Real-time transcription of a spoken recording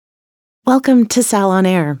Welcome to Sal on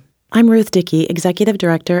Air. I'm Ruth Dickey, Executive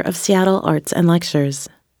Director of Seattle Arts and Lectures.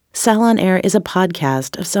 Sal on Air is a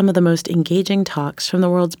podcast of some of the most engaging talks from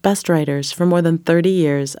the world's best writers for more than 30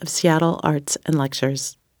 years of Seattle Arts and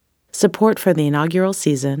Lectures. Support for the inaugural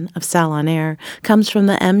season of Sal on Air comes from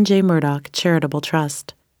the M.J. Murdoch Charitable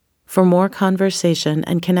Trust. For more conversation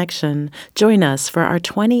and connection, join us for our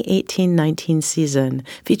 2018-19 season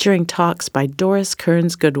featuring talks by Doris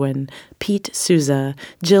Kearns Goodwin, Pete Souza,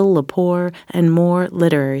 Jill Lepore, and more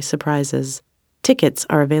literary surprises. Tickets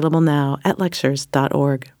are available now at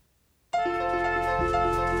lectures.org.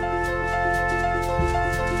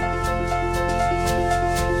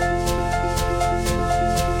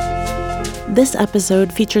 This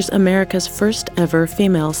episode features America's first ever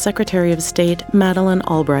female Secretary of State, Madeleine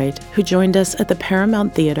Albright, who joined us at the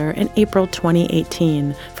Paramount Theater in April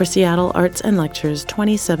 2018 for Seattle Arts and Lectures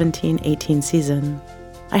 2017-18 season.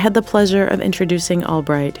 I had the pleasure of introducing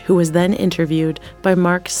Albright, who was then interviewed by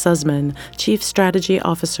Mark Sussman, Chief Strategy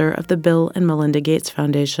Officer of the Bill and Melinda Gates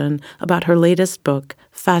Foundation, about her latest book,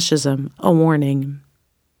 Fascism: A Warning.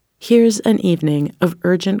 Here's an evening of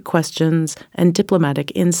urgent questions and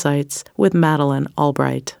diplomatic insights with Madeleine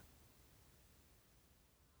Albright.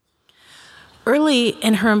 Early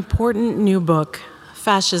in her important new book,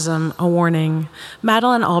 Fascism: A Warning,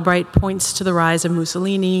 Madeleine Albright points to the rise of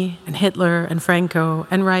Mussolini and Hitler and Franco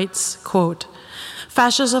and writes, quote,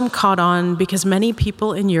 "Fascism caught on because many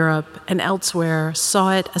people in Europe and elsewhere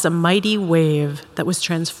saw it as a mighty wave that was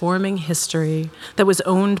transforming history, that was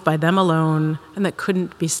owned by them alone, and that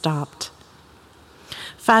couldn't be stopped."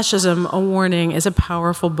 Fascism: A Warning is a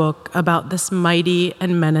powerful book about this mighty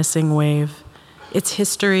and menacing wave, its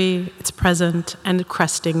history, its present, and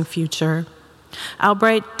cresting future.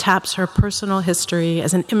 Albright taps her personal history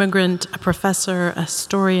as an immigrant, a professor, a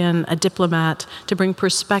historian, a diplomat to bring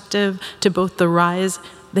perspective to both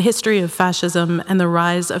the history of fascism and the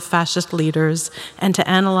rise of fascist leaders, and to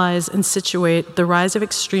analyze and situate the rise of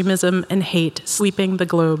extremism and hate sweeping the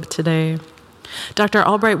globe today. Dr.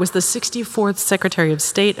 Albright was the 64th Secretary of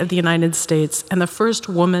State of the United States and the first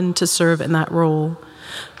woman to serve in that role.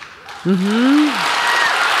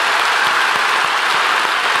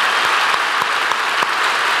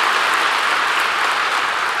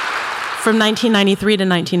 From 1993 to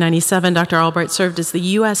 1997, Dr. Albright served as the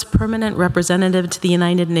U.S. Permanent Representative to the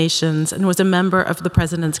United Nations and was a member of the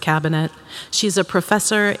President's Cabinet. She's a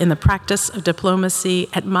professor in the practice of diplomacy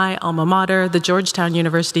at my alma mater, the Georgetown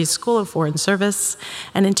University School of Foreign Service,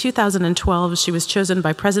 and in 2012, she was chosen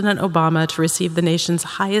by President Obama to receive the nation's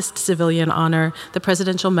highest civilian honor, the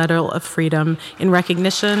Presidential Medal of Freedom, in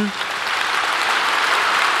recognition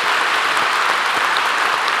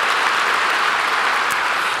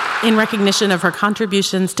of her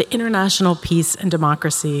contributions to international peace and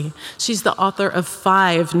democracy. She's the author of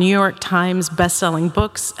 5 New York Times best-selling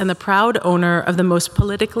books and the proud owner of the most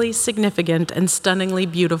politically significant and stunningly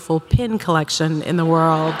beautiful pin collection in the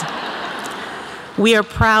world. We are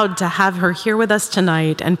proud to have her here with us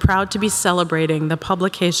tonight and proud to be celebrating the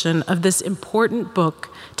publication of this important book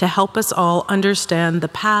to help us all understand the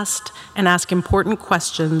past and ask important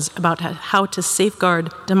questions about how to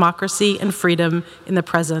safeguard democracy and freedom in the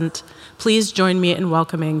present. Please join me in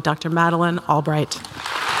welcoming Dr. Madeleine Albright.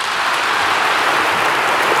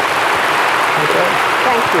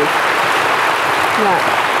 Thank you. Yeah.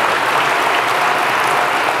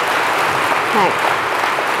 Thanks.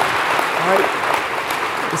 All right.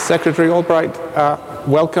 Secretary Albright,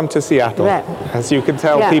 welcome to Seattle. Yeah. As you can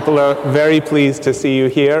tell, people are very pleased to see you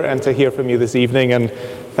here and to hear from you this evening, and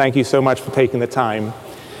thank you so much for taking the time.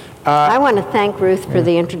 I want to thank Ruth for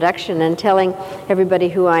the introduction and telling everybody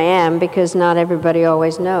who I am, because not everybody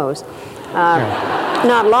always knows.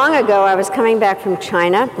 Not long ago, I was coming back from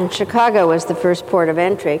China, and Chicago was the first port of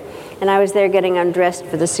entry, and I was there getting undressed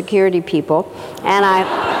for the security people, and I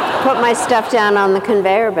put my stuff down on the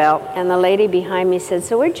conveyor belt, and the lady behind me said,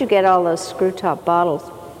 "So where'd you get all those screw-top bottles?"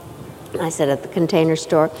 I said, "At the Container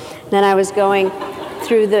Store." Then I was going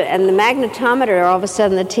through the magnetometer, all of a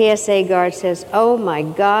sudden the TSA guard says, "Oh my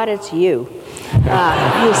God, it's you."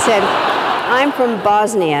 He said, "I'm from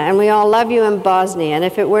Bosnia, and we all love you in Bosnia, and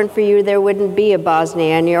if it weren't for you, there wouldn't be a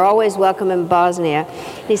Bosnia, and you're always welcome in Bosnia."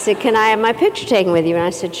 He said, "Can I have my picture taken with you?" And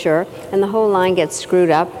I said, "Sure." And the whole line gets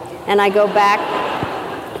screwed up, and I go back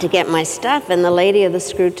to get my stuff, and the lady of the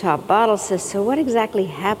screw-top bottle says, "So what exactly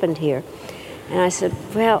happened here?" And I said,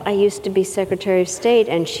 "Well, I used to be Secretary of State."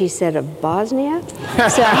 And she said, "Of Bosnia?"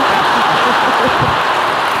 So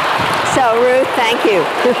Ruth, thank you.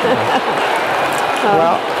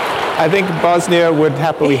 Well, I think Bosnia would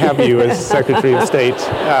happily have you as Secretary of State,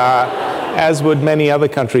 as would many other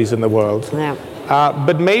countries in the world. Yeah.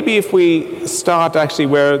 But maybe if we start actually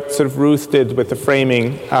where sort of Ruth did with the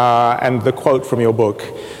framing and the quote from your book.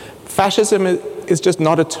 Fascism is just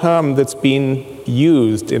not a term that's been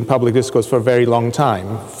used in public discourse for a very long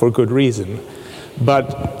time, for good reason.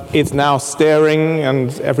 But it's now staring,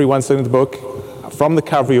 and everyone's in the book, from the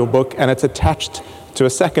cover of your book, and it's attached to a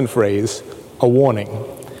second phrase, a warning.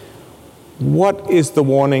 What is the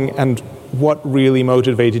warning, and what really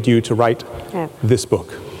motivated you to write this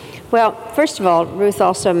book? Well, first of all, Ruth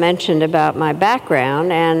also mentioned about my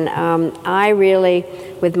background, and I really,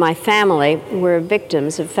 with my family, were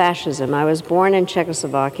victims of fascism. I was born in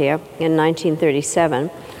Czechoslovakia in 1937,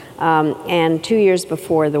 and 2 years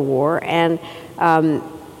before the war, and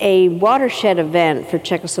a watershed event for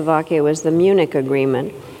Czechoslovakia was the Munich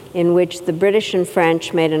Agreement, in which the British and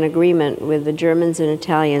French made an agreement with the Germans and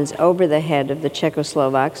Italians over the head of the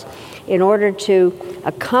Czechoslovaks in order to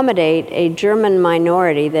accommodate a German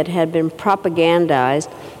minority that had been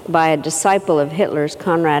propagandized by a disciple of Hitler's,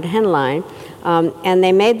 Konrad Henlein. And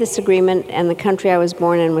they made this agreement, and the country I was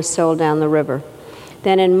born in was sold down the river.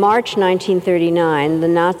 Then in March 1939, the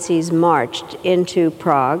Nazis marched into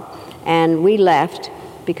Prague, and we left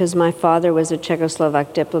because my father was a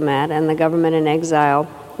Czechoslovak diplomat and the government in exile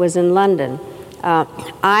was in London.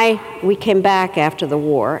 We came back after the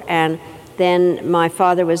war, and then my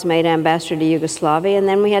father was made ambassador to Yugoslavia, and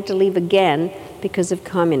then we had to leave again because of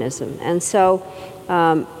communism. And so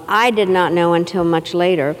I did not know until much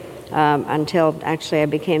later, until actually I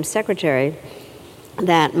became secretary,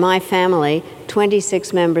 that my family,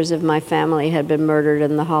 26 members of my family had been murdered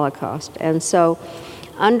in the Holocaust. And so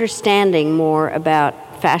understanding more about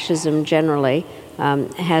fascism generally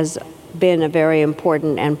has been a very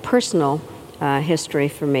important and personal history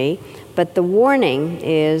for me. But the warning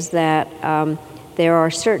is that there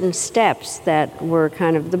are certain steps that were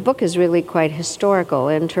kind of, the book is really quite historical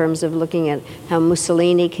in terms of looking at how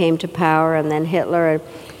Mussolini came to power and then Hitler,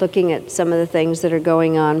 looking at some of the things that are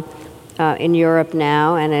going on in Europe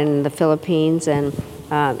now and in the Philippines and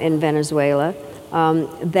in Venezuela,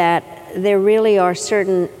 that there really are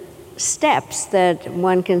certain steps that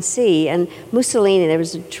one can see. And Mussolini, there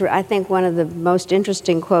was, I think one of the most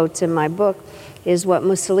interesting quotes in my book is what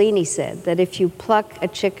Mussolini said, that if you pluck a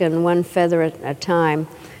chicken one feather at a time,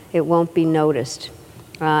 it won't be noticed.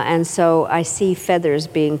 And so I see feathers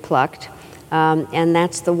being plucked, and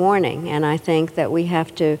that's the warning. And I think that we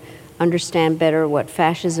have to understand better what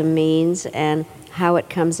fascism means and how it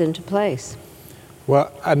comes into place.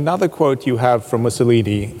 Well, another quote you have from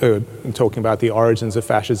Mussolini, talking about the origins of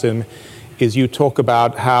fascism, is you talk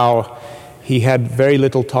about how he had very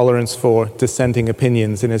little tolerance for dissenting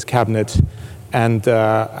opinions in his cabinet. And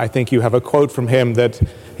I think you have a quote from him that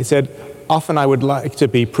he said, "Often I would like to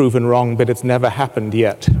be proven wrong, but it's never happened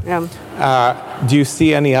yet." Do you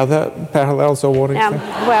see any other parallels or warnings there?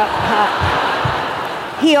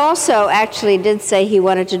 He also actually did say he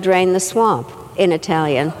wanted to drain the swamp in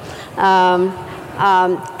Italian.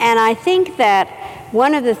 And I think that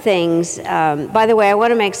one of the things, by the way, I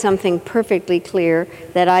want to make something perfectly clear,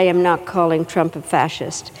 that I am not calling Trump a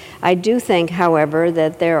fascist. I do think, however,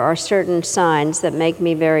 that there are certain signs that make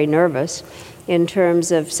me very nervous in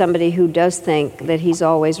terms of somebody who does think that he's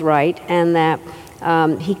always right and that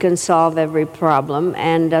he can solve every problem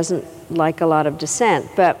and doesn't like a lot of dissent.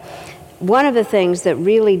 But one of the things that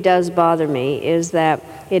really does bother me is that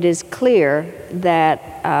it is clear that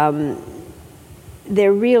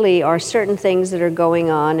there really are certain things that are going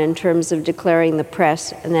on in terms of declaring the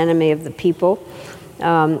press an enemy of the people.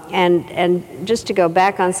 And just to go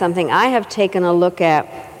back on something, I have taken a look at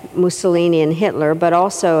Mussolini and Hitler, but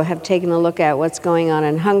also have taken a look at what's going on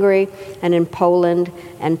in Hungary and in Poland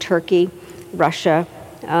and Turkey, Russia,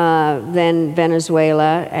 then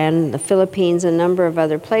Venezuela and the Philippines, a number of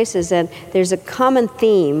other places. And there's a common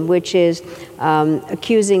theme, which is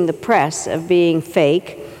accusing the press of being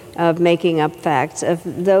fake, of making up facts, of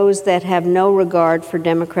those that have no regard for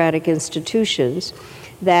democratic institutions,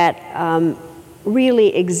 that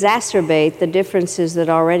really exacerbate the differences that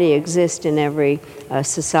already exist in every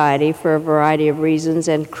society for a variety of reasons,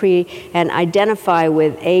 and create and identify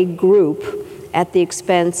with a group at the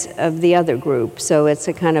expense of the other group. So it's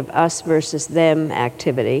a kind of us versus them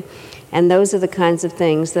activity. And those are the kinds of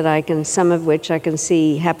things that some of which I can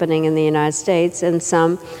see happening in the United States and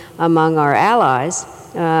some among our allies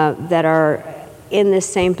that are in this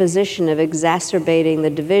same position of exacerbating the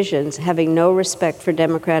divisions, having no respect for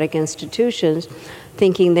democratic institutions,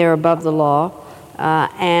 thinking they're above the law,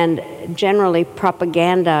 and generally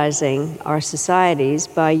propagandizing our societies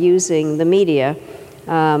by using the media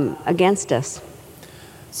against us.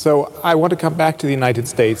 So I want to come back to the United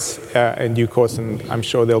States in due course, and I'm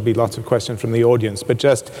sure there'll be lots of questions from the audience. But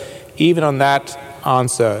just even on that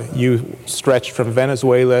answer, you stretched from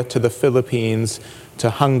Venezuela to the Philippines to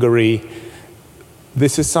Hungary.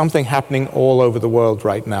 This is something happening all over the world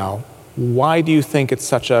right now. Why do you think it's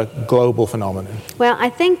such a global phenomenon? Well, I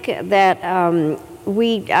think that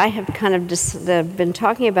I have kind of been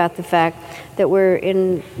talking about the fact that we're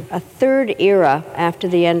in a third era after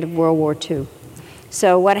the end of World War II.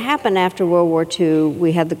 So what happened after World War II,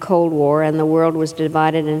 we had the Cold War, and the world was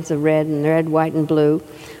divided into red, white, and blue.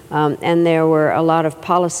 And there were a lot of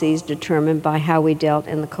policies determined by how we dealt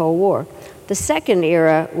in the Cold War. The second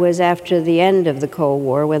era was after the end of the Cold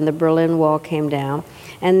War, when the Berlin Wall came down,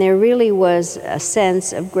 and there really was a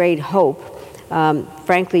sense of great hope,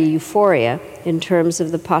 frankly, euphoria, in terms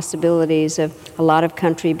of the possibilities of a lot of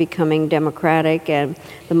country becoming democratic and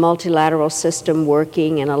the multilateral system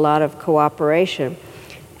working and a lot of cooperation.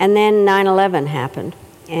 And then 9/11 happened.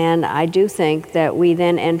 And I do think that we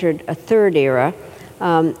then entered a third era,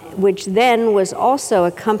 which then was also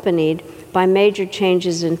accompanied by major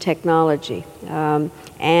changes in technology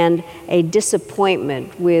and a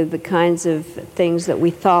disappointment with the kinds of things that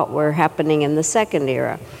we thought were happening in the second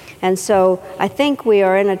era. And so I think we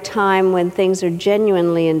are in a time when things are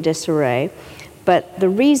genuinely in disarray. But the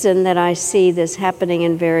reason that I see this happening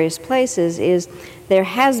in various places is there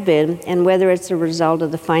has been, and whether it's a result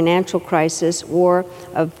of the financial crisis or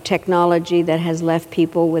of technology that has left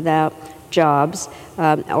people without jobs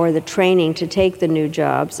or the training to take the new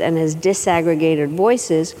jobs and has disaggregated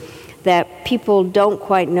voices, that people don't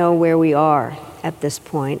quite know where we are at this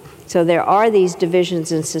point. So there are these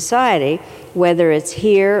divisions in society, whether it's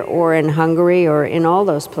here or in Hungary or in all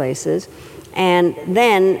those places. And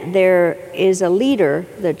then there is a leader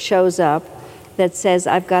that shows up that says,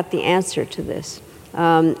 I've got the answer to this.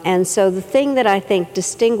 And so the thing that I think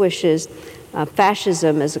distinguishes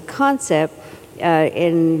fascism as a concept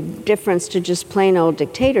in difference to just plain old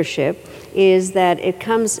dictatorship is that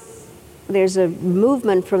there's a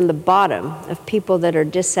movement from the bottom of people that are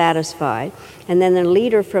dissatisfied, and then a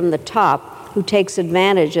leader from the top who takes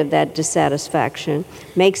advantage of that dissatisfaction,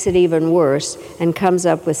 makes it even worse, and comes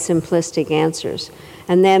up with simplistic answers.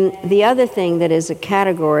 And then the other thing that is a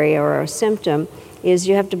category or a symptom is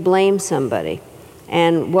you have to blame somebody.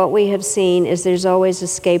 And what we have seen is there's always a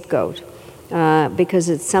scapegoat because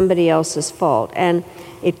it's somebody else's fault. And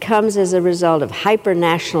it comes as a result of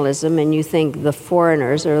hyper-nationalism, and you think the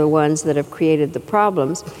foreigners are the ones that have created the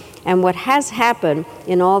problems. And what has happened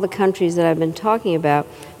in all the countries that I've been talking about,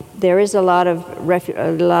 there is a lot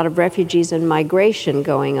of refugees and migration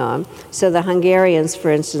going on. So the Hungarians,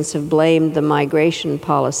 for instance, have blamed the migration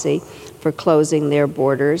policy for closing their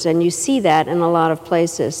borders, and you see that in a lot of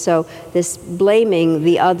places. So this blaming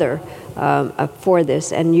the other for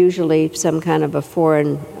this, and usually some kind of a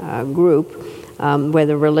foreign group,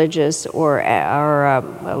 whether religious or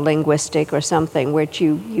linguistic or something, which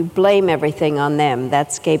you blame everything on them,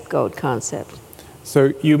 that scapegoat concept.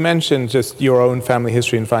 So you mentioned just your own family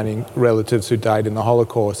history and finding relatives who died in the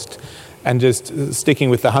Holocaust. And just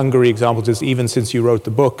sticking with the Hungary example, just even since you wrote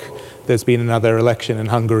the book, there's been another election in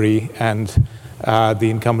Hungary, and the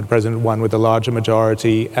incumbent president won with a larger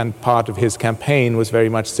majority, and part of his campaign was very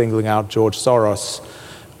much singling out George Soros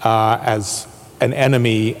as an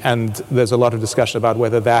enemy, and there's a lot of discussion about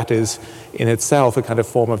whether that is in itself a kind of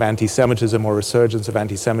form of anti-Semitism or resurgence of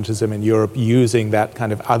anti-Semitism in Europe, using that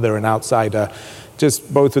kind of other and outsider,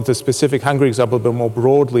 just both with the specific Hungary example, but more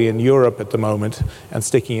broadly in Europe at the moment, and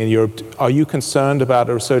sticking in Europe. Are you concerned about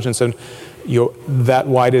a resurgence and that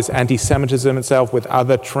wider anti-Semitism itself with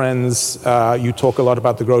other trends? You talk a lot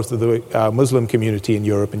about the growth of the Muslim community in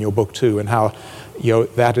Europe in your book too, and how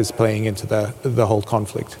that is playing into the whole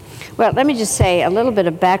conflict. Well, let me just say a little bit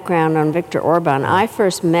of background on Viktor Orban. I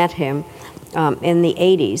first met him in the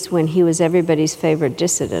 80s when he was everybody's favorite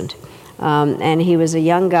dissident. And he was a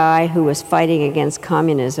young guy who was fighting against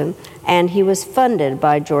communism, and he was funded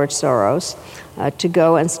by George Soros to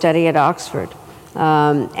go and study at Oxford.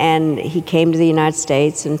 And he came to the United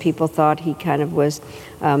States, and people thought he kind of was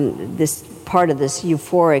this part of this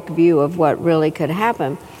euphoric view of what really could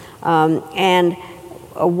happen. And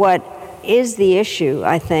what is the issue,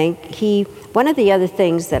 I think, one of the other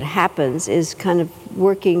things that happens is kind of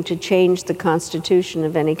working to change the constitution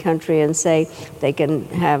of any country and say they can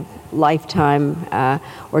have lifetime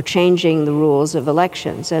or changing the rules of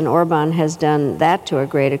elections. And Orban has done that to a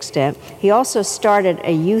great extent. He also started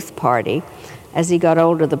a youth party. As he got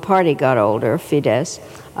older, the party got older, Fidesz.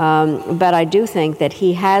 But I do think that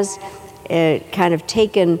he has kind of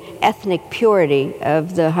taken ethnic purity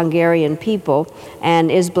of the Hungarian people and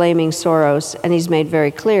is blaming Soros, and he's made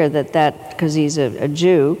very clear that because he's a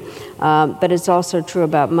Jew, but it's also true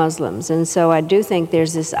about Muslims. And so I do think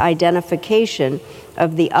there's this identification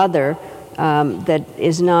of the other that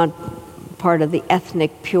is not part of the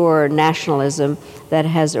ethnic pure nationalism that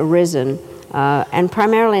has arisen, and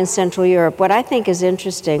primarily in Central Europe. What I think is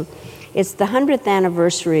interesting, it's the 100th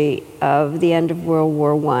anniversary of the end of World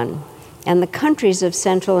War I. And the countries of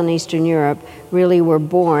Central and Eastern Europe really were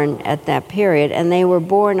born at that period, and they were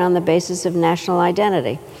born on the basis of national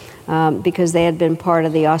identity because they had been part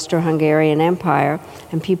of the Austro-Hungarian Empire,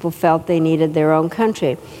 and people felt they needed their own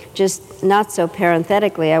country. Just not so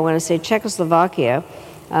parenthetically, I want to say Czechoslovakia,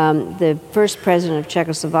 the first president of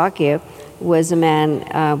Czechoslovakia was a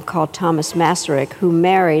man called Thomas Masaryk, who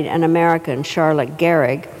married an American, Charlotte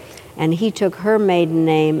Gehrig, and he took her maiden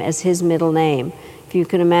name as his middle name. If you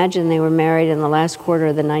can imagine, they were married in the last quarter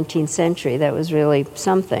of the 19th century. That was really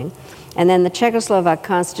something. And then the Czechoslovak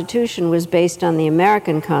Constitution was based on the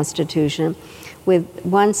American Constitution with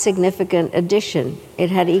one significant addition. It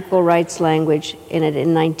had equal rights language in it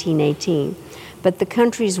in 1918. But the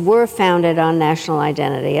countries were founded on national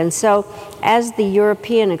identity. And so as the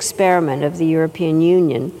European experiment of the European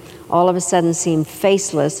Union all of a sudden seemed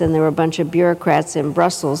faceless, and there were a bunch of bureaucrats in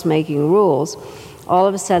Brussels making rules, all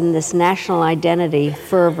of a sudden this national identity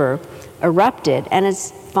fervor erupted. And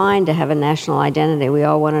it's fine to have a national identity. We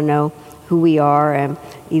all want to know who we are, and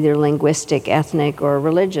either linguistic, ethnic, or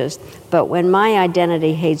religious. But when my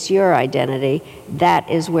identity hates your identity, that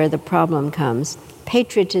is where the problem comes.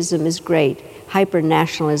 Patriotism is great.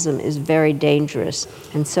 Hyper-nationalism is very dangerous.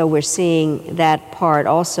 And so we're seeing that part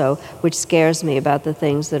also, which scares me about the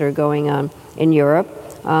things that are going on in Europe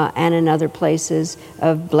and in other places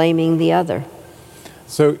of blaming the other.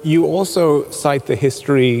 So you also cite the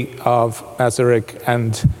history of Masaryk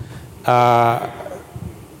and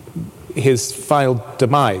his final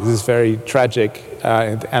demise is very tragic,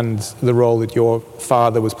 and the role that your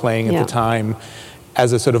father was playing at the time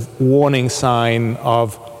as a sort of warning sign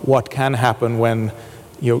of what can happen when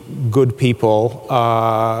good people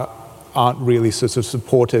aren't really sort of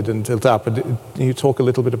supported and built up. Can you talk a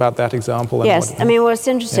little bit about that example? Yes, I mean, what's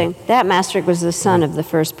interesting, that Masaryk was the son of the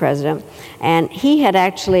first president, and he had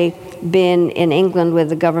actually been in England with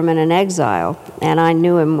the government in exile, and I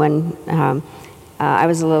knew him when I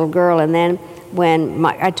was a little girl. And then when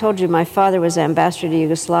I told you my father was ambassador to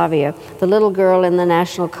Yugoslavia, the little girl in the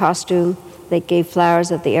national costume that gave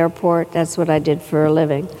flowers at the airport, that's what I did for a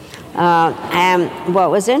living. And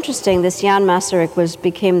what was interesting, this Jan Masaryk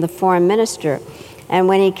became the foreign minister. And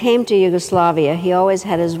when he came to Yugoslavia, he always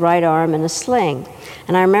had his right arm in a sling.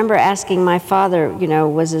 And I remember asking my father,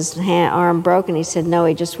 was his arm broken? He said, no,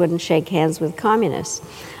 he just wouldn't shake hands with communists.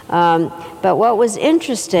 But what was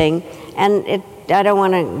interesting, and I don't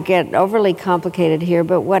want to get overly complicated here,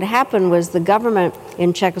 but what happened was the government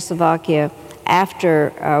in Czechoslovakia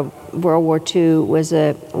after World War II was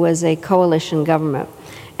a coalition government.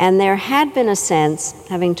 And there had been a sense,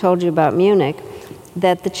 having told you about Munich,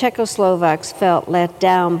 that the Czechoslovaks felt let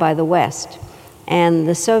down by the West. And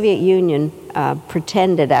the Soviet Union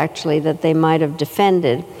pretended, actually, that they might have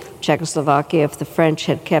defended Czechoslovakia if the French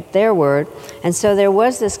had kept their word. And so there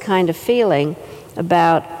was this kind of feeling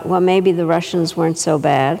about, well, maybe the Russians weren't so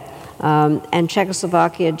bad. And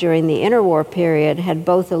Czechoslovakia during the interwar period had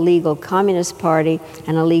both a legal communist party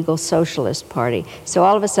and a legal socialist party. So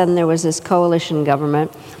all of a sudden there was this coalition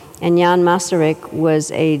government, and Jan Masaryk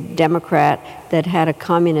was a Democrat that had a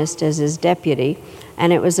communist as his deputy,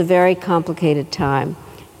 and it was a very complicated time.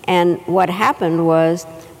 And what happened was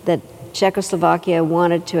that Czechoslovakia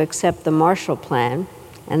wanted to accept the Marshall Plan,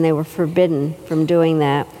 and they were forbidden from doing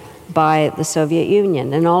that by the Soviet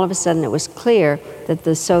Union. And all of a sudden it was clear that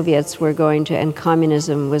the Soviets were going to, and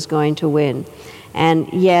communism was going to win. And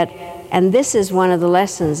yet, and this is one of the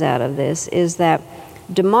lessons out of this, is that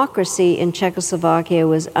democracy in Czechoslovakia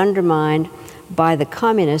was undermined by the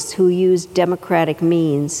communists who used democratic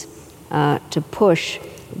means to push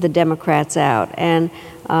the Democrats out, and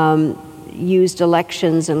used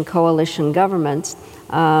elections and coalition governments,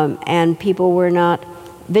 and people were not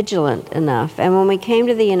vigilant enough. And when we came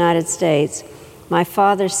to the United States, my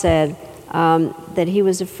father said that he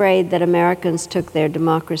was afraid that Americans took their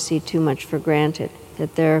democracy too much for granted,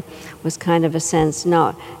 that there was kind of a sense,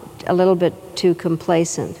 a little bit too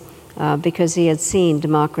complacent, because he had seen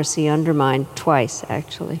democracy undermined twice,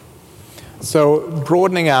 actually. So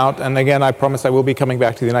broadening out, and again, I promise I will be coming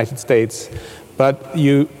back to the United States, but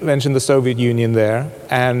you mentioned the Soviet Union there,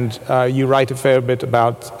 and you write a fair bit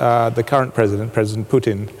about the current president, President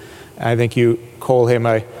Putin. I think you call him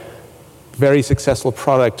a very successful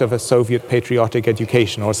product of a Soviet patriotic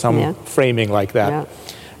education or some framing like that. Yeah.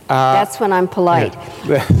 That's when I'm polite.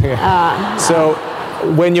 Yeah. So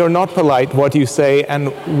when you're not polite, what do you say, and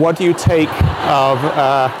what do you take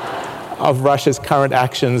of Russia's current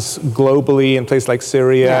actions globally in places like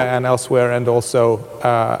Syria and elsewhere, and also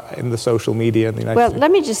in the social media in the United States? Well,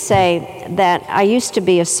 let me just say that I used to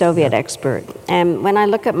be a Soviet expert, and when I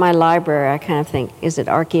look at my library, I kind of think, is it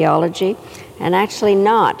archaeology? And actually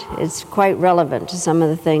not. It's quite relevant to some of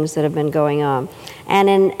the things that have been going on. And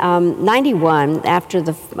in 91, after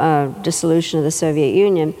the dissolution of the Soviet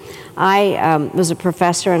Union, I was a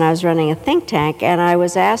professor and I was running a think tank, and I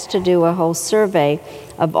was asked to do a whole survey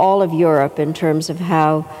of all of Europe in terms of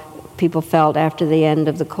how people felt after the end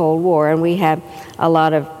of the Cold War. And we had a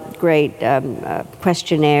lot of great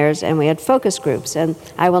questionnaires, and we had focus groups. And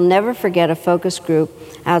I will never forget a focus group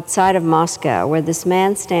outside of Moscow where this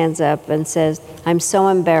man stands up and says, "I'm so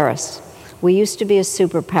embarrassed. We used to be a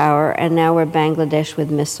superpower, and now we're Bangladesh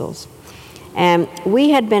with missiles." And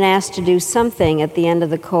we had been asked to do something at the end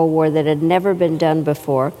of the Cold War that had never been done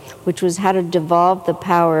before, which was how to devolve the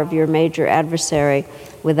power of your major adversary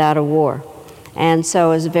without a war. And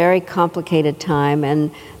so it was a very complicated time,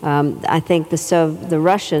 and I think the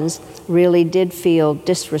Russians really did feel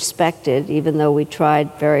disrespected, even though we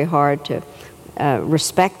tried very hard to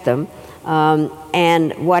respect them.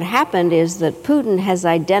 And what happened is that Putin has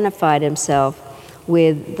identified himself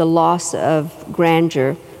with the loss of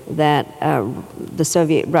grandeur that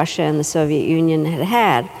Russia and the Soviet Union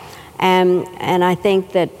had. And I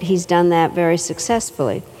think that he's done that very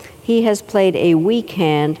successfully. He has played a weak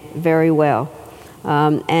hand very well.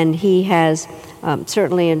 And he has,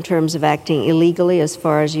 certainly in terms of acting illegally as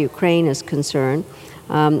far as Ukraine is concerned,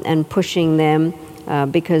 and pushing them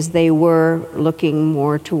because they were looking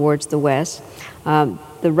more towards the West.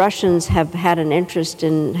 The Russians have had an interest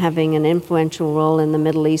in having an influential role in the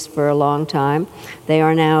Middle East for a long time. They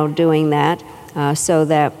are now doing that so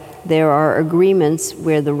that there are agreements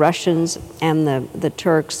where the Russians and the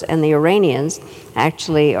Turks and the Iranians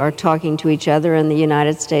actually are talking to each other, and the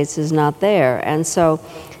United States is not there. And so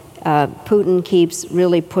Putin keeps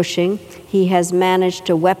really pushing. He has managed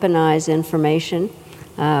to weaponize information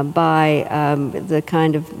by the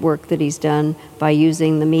kind of work that he's done by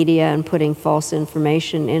using the media and putting false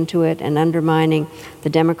information into it and undermining the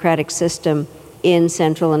democratic system in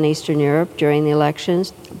Central and Eastern Europe during the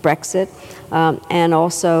elections, Brexit, and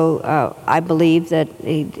also I believe that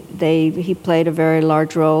he played a very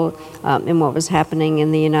large role in what was happening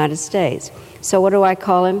in the United States. So what do I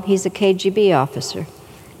call him? He's a KGB officer,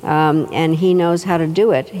 and he knows how to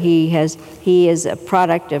do it. He is a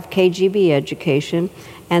product of KGB education,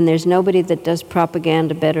 and there's nobody that does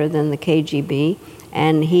propaganda better than the KGB,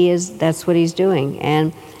 and that's what he's doing.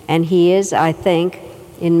 And he is, I think,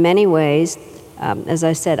 in many ways, as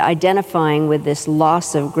I said, identifying with this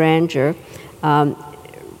loss of grandeur.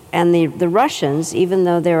 And the Russians, even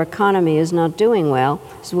though their economy is not doing well,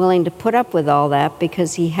 is willing to put up with all that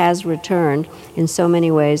because he has returned in so many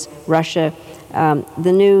ways. Russia,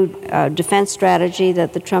 the new defense strategy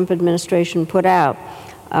that the Trump administration put out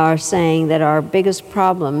are saying that our biggest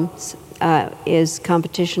problems is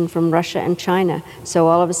competition from Russia and China. So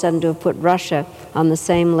all of a sudden to have put Russia on the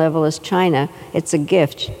same level as China, it's a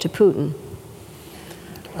gift to Putin.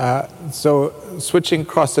 So switching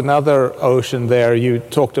across another ocean there, you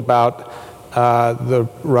talked about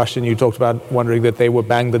you talked about wondering that they were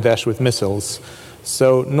Bangladesh with missiles.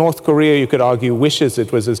 So North Korea, you could argue, wishes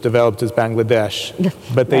it was as developed as Bangladesh,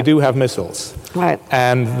 but they do have missiles. Right.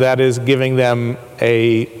 And that is giving them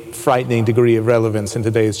a frightening degree of relevance in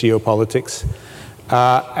today's geopolitics.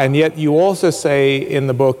 And yet you also say in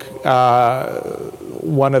the book,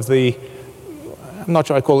 one of the, I'm not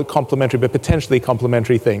sure I call it complimentary, but potentially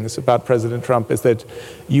complimentary things about President Trump is that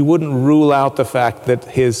you wouldn't rule out the fact that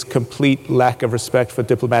his complete lack of respect for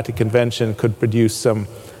diplomatic convention could produce some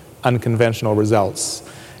unconventional results.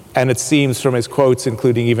 And it seems from his quotes,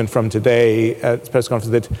 including even from today at the press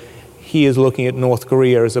conference, that he is looking at North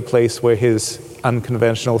Korea as a place where his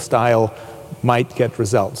unconventional style might get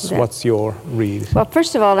results. What's your read? Well,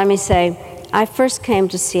 first of all, let me say, I first came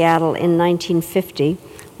to Seattle in 1950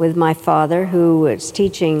 with my father, who was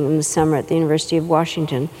teaching in the summer at the University of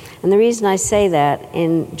Washington. And the reason I say that,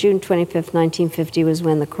 in June 25th, 1950 was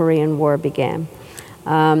when the Korean War began.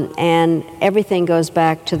 And everything goes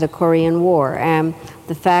back to the Korean War. And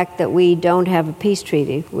the fact that we don't have a peace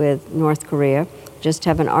treaty with North Korea, just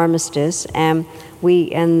have an armistice, and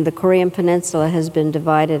the Korean Peninsula has been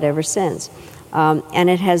divided ever since. And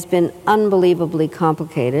it has been unbelievably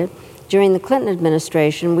complicated. During the Clinton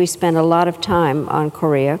administration, we spent a lot of time on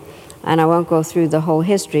Korea. and I won't go through the whole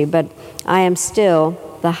history, but I am still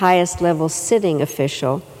the highest level sitting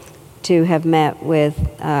official to have met with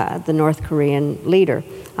the North Korean leader.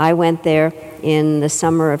 I went there in the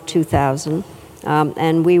summer of 2000,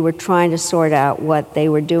 and we were trying to sort out what they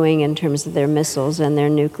were doing in terms of their missiles and their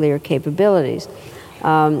nuclear capabilities.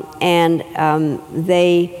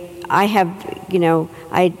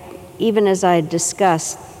 Even as I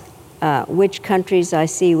discussed which countries I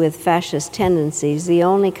see with fascist tendencies, the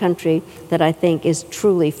only country that I think is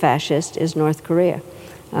truly fascist is North Korea,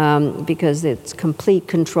 because it's complete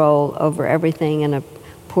control over everything and a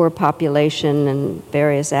poor population and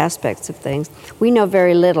various aspects of things. We know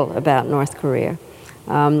very little about North Korea.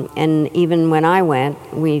 And even when I went,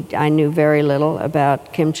 I knew very little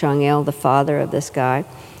about Kim Jong-il, the father of this guy.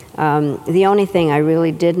 The only thing I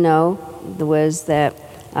really did know was that,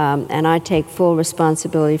 and I take full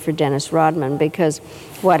responsibility for Dennis Rodman, because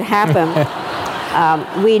what happened,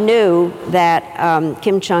 we knew that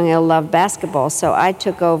Kim Jong-il loved basketball, so I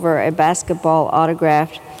took over a basketball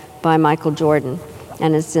autographed by Michael Jordan,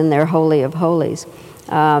 and it's in their Holy of Holies.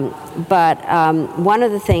 But one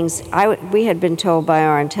of the things, we had been told by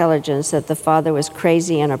our intelligence that the father was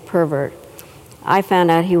crazy and a pervert. I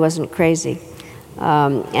found out he wasn't crazy.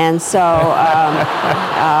 And so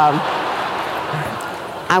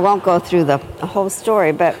I won't go through the whole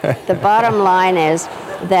story, but the bottom line is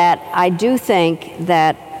that I do think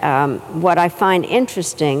that what I find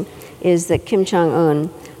interesting is that Kim Jong-un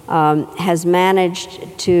has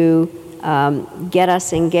managed to get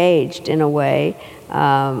us engaged in a way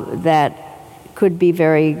that could be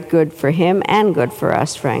very good for him and good for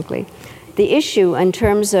us, frankly. The issue in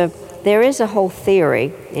terms of, there is a whole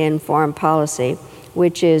theory in foreign policy,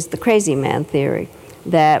 which is the crazy man theory,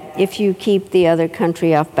 that if you keep the other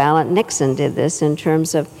country off balance, Nixon did this in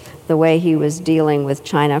terms of the way he was dealing with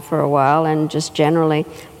China for a while and just generally,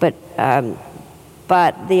 but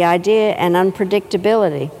the idea and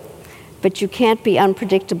unpredictability. But you can't be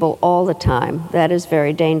unpredictable all the time. That is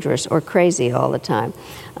very dangerous, or crazy all the time.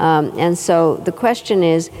 And so the question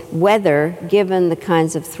is whether, given the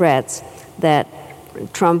kinds of threats that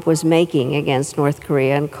Trump was making against North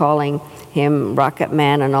Korea and calling him Rocket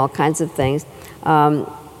Man and all kinds of things,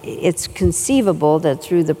 it's conceivable that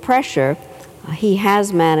through the pressure, he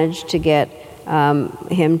has managed to get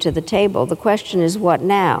him to the table. The question is what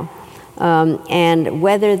now? And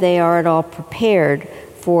whether they are at all prepared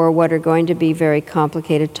for what are going to be very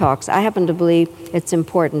complicated talks. I happen to believe it's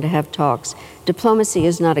important to have talks. Diplomacy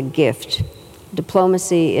is not a gift.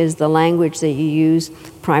 Diplomacy is the language that you use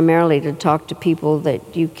primarily to talk to people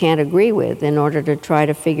that you can't agree with in order to try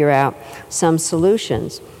to figure out some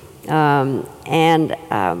solutions. By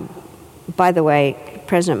the way,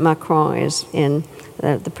 President Macron is in,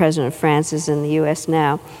 the President of France is in the U.S.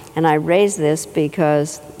 now, and I raise this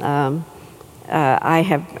because I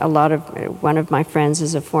have one of my friends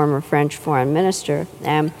is a former French foreign minister,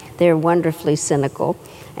 and they're wonderfully cynical.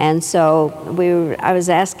 And so I was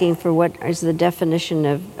asking for what is the definition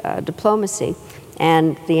of diplomacy,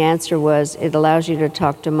 and the answer was it allows you to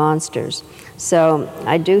talk to monsters. So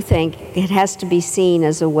I do think it has to be seen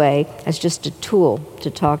as a way, as just a tool to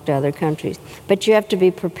talk to other countries. But you have to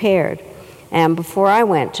be prepared. And before I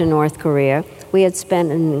went to North Korea, we had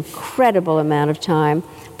spent an incredible amount of time.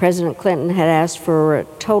 President Clinton had asked for a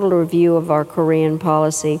total review of our Korean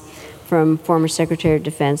policy from former Secretary of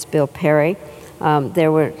Defense Bill Perry.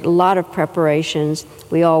 There were a lot of preparations.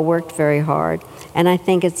 We all worked very hard. And I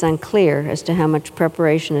think it's unclear as to how much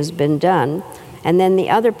preparation has been done. And then the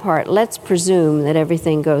other part, let's presume that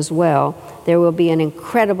everything goes well. There will be an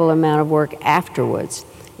incredible amount of work afterwards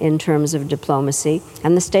in terms of diplomacy.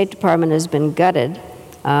 And the State Department has been gutted.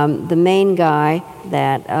 The main guy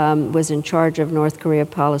that was in charge of North Korea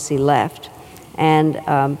policy left, and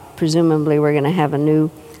presumably we're going to have a new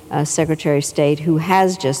Secretary of State who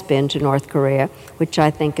has just been to North Korea, which I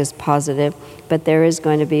think is positive, but there is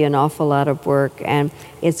going to be an awful lot of work, and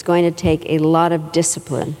it's going to take a lot of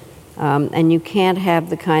discipline. And you can't have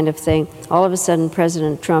the kind of thing, all of a sudden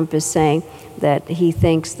President Trump is saying that he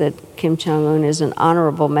thinks that Kim Jong-un is an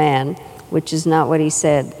honorable man, which is not what he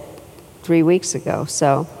said 3 weeks ago.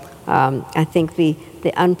 So I think the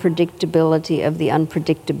unpredictability of the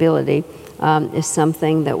unpredictability is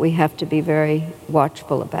something that we have to be very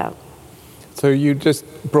watchful about. So you just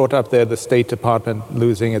brought up there the State Department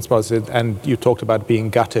losing its position, and you talked about being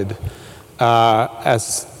gutted.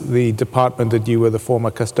 As the department that you were the former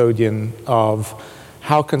custodian of,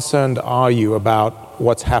 how concerned are you about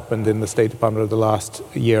what's happened in the State Department over the last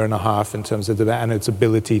year and a half in terms of and its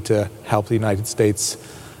ability to help the United States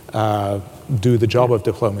do the job of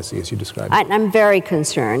diplomacy as you described? I'm very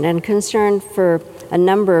concerned, and concerned for a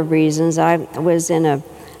number of reasons. I was in a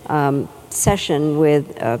session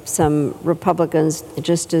with some Republicans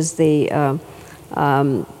just as the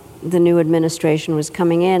new administration was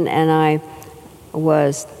coming in, and I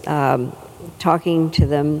was talking to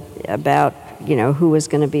them about, who was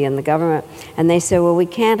going to be in the government, and they said, well, we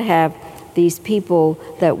can't have these people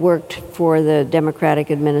that worked for the Democratic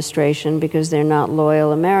administration because they're not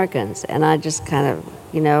loyal Americans. And I just kind of,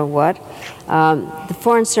 what? The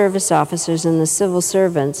Foreign Service officers and the civil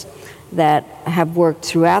servants that have worked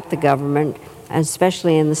throughout the government,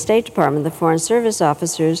 especially in the State Department, the Foreign Service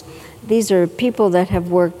officers, these are people that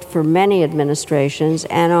have worked for many administrations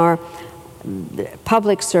and are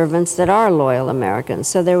public servants that are loyal Americans.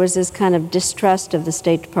 So there was this kind of distrust of the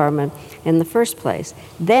State Department in the first place.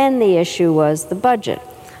 Then the issue was the budget.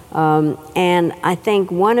 And I think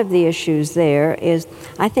one of the issues there is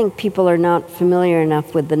I think people are not familiar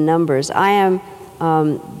enough with the numbers. I am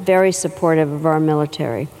very supportive of our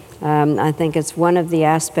military. I think it's one of the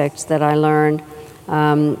aspects that I learned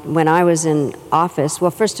when I was in office. Well,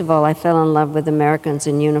 first of all, I fell in love with Americans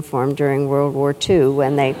in uniform during World War II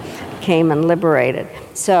when they came and liberated.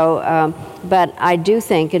 So, but I do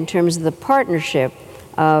think in terms of the partnership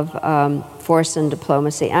of force and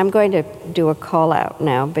diplomacy, I'm going to do a call out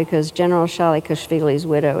now because General Shalikashvili's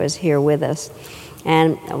widow is here with us.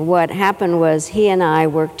 And what happened was he and I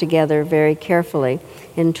worked together very carefully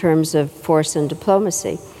in terms of force and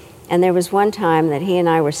diplomacy. And there was one time that he and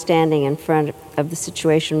I were standing in front of the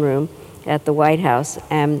Situation Room at the White House,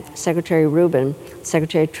 and Secretary Rubin,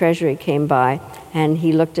 Secretary of Treasury, came by, and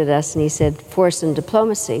he looked at us and he said, force and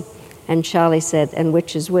diplomacy. And Charlie said, and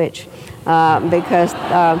which is which? Because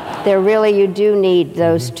you do need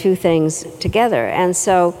those two things together. And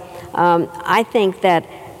so I think that,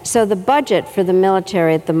 so the budget for the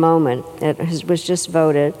military at the moment, that was just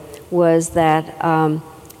voted, was that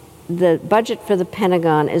the budget for the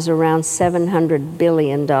Pentagon is around $700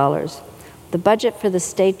 billion. The budget for the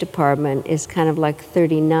State Department is kind of like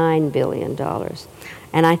 $39 billion.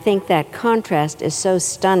 And I think that contrast is so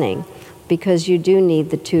stunning because you do need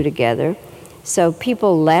the two together. So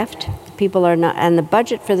people left, people are not, and the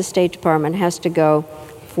budget for the State Department has to go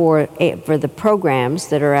for the programs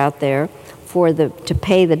that are out there, to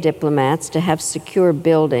pay the diplomats, to have secure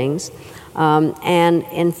buildings, and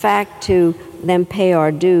in fact to then pay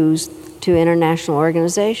our dues to international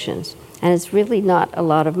organizations. And it's really not a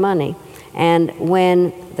lot of money. And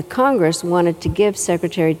when the Congress wanted to give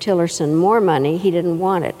Secretary Tillerson more money, he didn't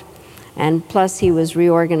want it. And plus he was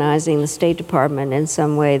reorganizing the State Department in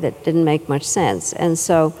some way that didn't make much sense. And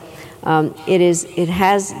so it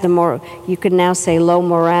has the more, you could now say low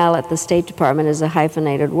morale at the State Department is a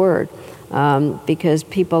hyphenated word because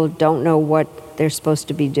people don't know what they're supposed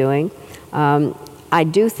to be doing. I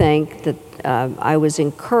do think that I was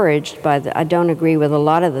encouraged by I don't agree with a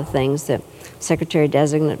lot of the things that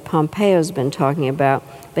Secretary-designate Pompeo's been talking about,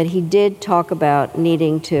 but he did talk about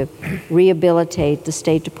needing to rehabilitate the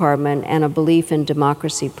State Department and a belief in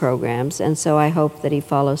democracy programs, and so I hope that he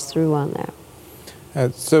follows through on that.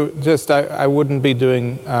 I wouldn't be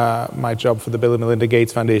doing my job for the Bill and Melinda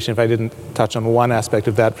Gates Foundation if I didn't touch on one aspect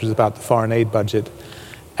of that, which is about the foreign aid budget.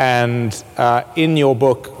 And in your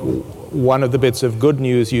book, one of the bits of good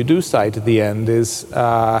news you do cite at the end is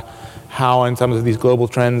how in some of these global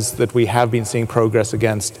trends that we have been seeing progress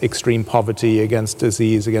against extreme poverty, against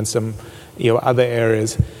disease, against some other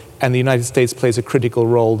areas, and the United States plays a critical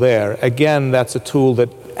role there. Again, that's a tool that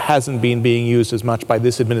hasn't been being used as much by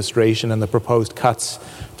this administration, and the proposed cuts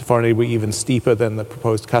to foreign aid were even steeper than the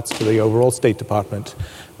proposed cuts to the overall State Department.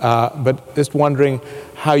 But just wondering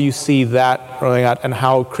how you see that rolling out and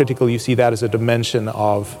how critical you see that as a dimension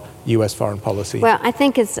of U.S. foreign policy. Well, I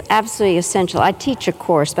think it's absolutely essential. I teach a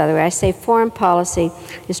course, by the way. I say foreign policy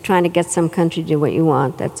is trying to get some country to do what you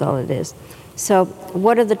want. That's all it is. So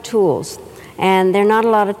what are the tools? And there are not a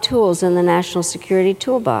lot of tools in the national security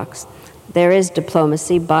toolbox. There is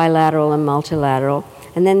diplomacy, bilateral and multilateral,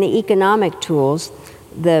 and then the economic tools,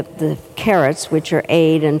 the carrots, which are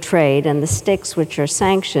aid and trade, and the sticks, which are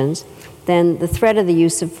sanctions, then the threat of the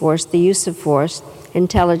use of force,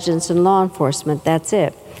 intelligence and law enforcement, that's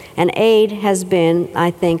it. And aid has been,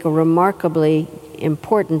 I think, a remarkably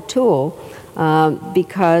important tool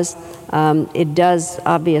because it does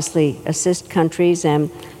obviously assist countries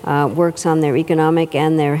and works on their economic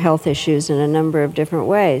and their health issues in a number of different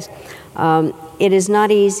ways. It is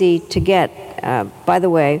not easy to get, by the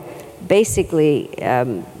way, basically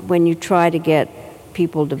when you try to get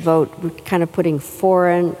people to vote. We're kind of putting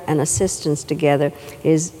foreign and assistance together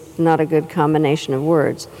is not a good combination of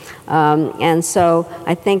words. And so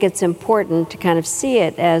I think it's important to kind of see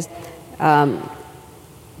it as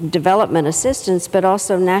development assistance, but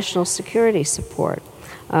also national security support.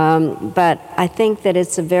 But I think that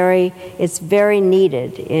it's very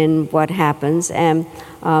needed in what happens, and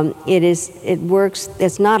it works.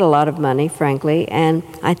 It's not a lot of money, frankly, and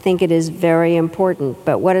I think it is very important.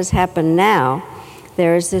 But what has happened now,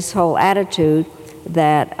 there is this whole attitude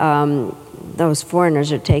that those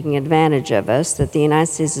foreigners are taking advantage of us, that the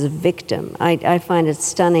United States is a victim. I find it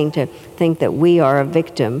stunning to think that we are a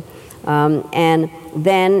victim. And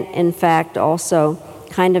then, in fact, also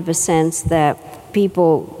kind of a sense that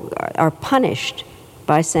people are punished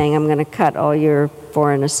by saying, I'm going to cut all your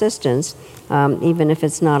foreign assistance, even if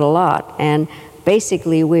it's not a lot. And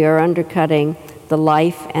basically, we are undercutting the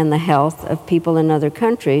life and the health of people in other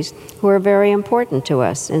countries who are very important to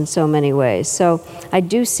us in so many ways. So I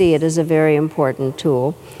do see it as a very important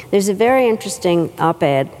tool. There's a very interesting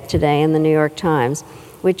op-ed today in the New York Times,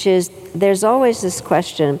 which is there's always this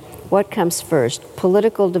question, what comes first,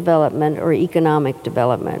 political development or economic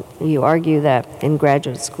development? You argue that in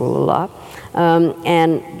graduate school a lot.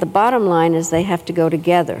 And the bottom line is they have to go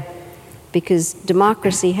together, because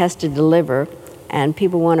democracy has to deliver and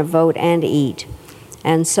people want to vote and eat.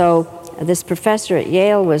 And so this professor at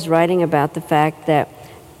Yale was writing about the fact that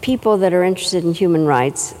people that are interested in human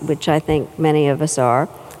rights, which I think many of us are,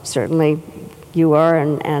 certainly you are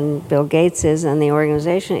and Bill Gates is and the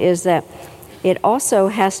organization, is that it also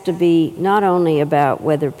has to be not only about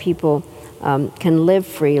whether people can live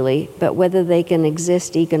freely, but whether they can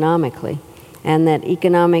exist economically. And that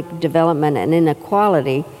economic development and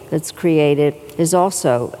inequality that's created is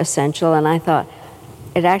also essential. And I thought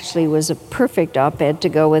it actually was a perfect op-ed to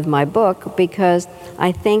go with my book, because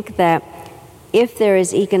I think that if there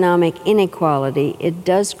is economic inequality, it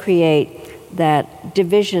does create that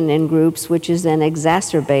division in groups, which is then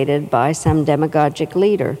exacerbated by some demagogic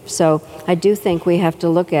leader. So I do think we have to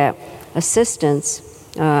look at assistance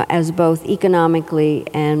as both economically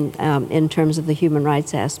and in terms of the human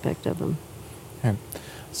rights aspect of them. Okay.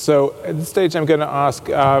 So at this stage, I'm going to ask,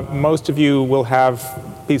 most of you will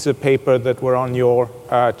have pieces of paper that were on your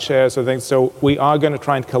chairs or things. So we are going to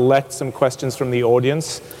try and collect some questions from the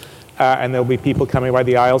audience. And there'll be people coming by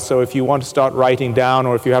the aisle. So if you want to start writing down,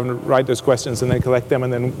 or if you haven't, write those questions and then collect them,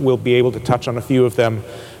 and then we'll be able to touch on a few of them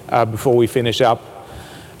before we finish up.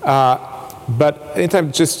 But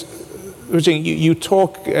anytime, just, you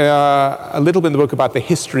talk a little bit in the book about the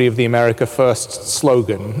history of the America First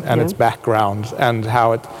slogan and its background, and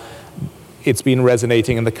how it's been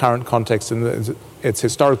resonating in the current context and its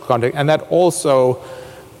historical context. And that also,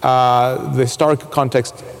 the historical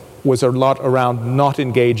context was a lot around not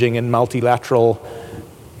engaging in multilateral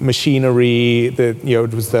machinery.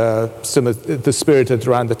 It was the spirit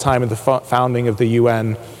around the time of the founding of the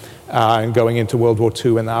UN and going into World War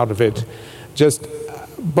II and out of it. Just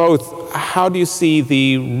both, how do you see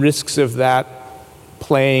the risks of that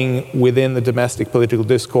playing within the domestic political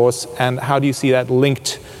discourse, and how do you see that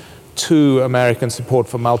linked to American support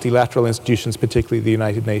for multilateral institutions, particularly the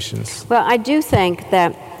United Nations? Well, I do think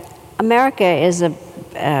that America is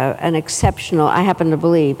an exceptional, I happen to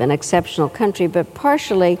believe, an exceptional country, but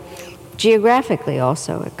partially geographically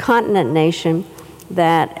also, a continent nation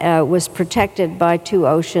that was protected by two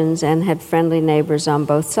oceans and had friendly neighbors on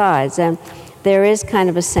both sides. And there is kind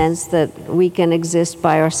of a sense that we can exist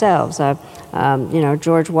by ourselves.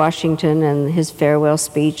 George Washington and his farewell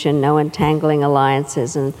speech, and no entangling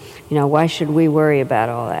alliances, and why should we worry about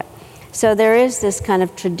all that? So there is this kind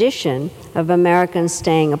of tradition of Americans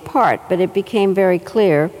staying apart, but it became very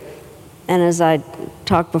clear, and as I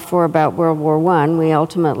talked before about World War I, we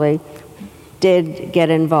ultimately did get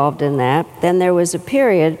involved in that. Then there was a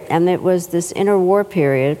period, and it was this interwar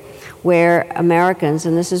period, where Americans,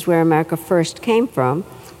 and this is where America First came from,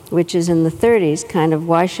 which is in the 30s, kind of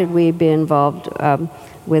why should we be involved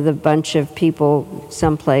with a bunch of people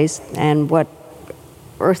someplace, and what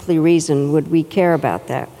earthly reason would we care about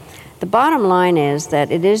that? The bottom line is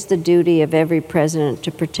that it is the duty of every president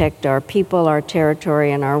to protect our people, our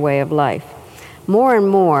territory, and our way of life. More and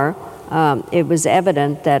more, it was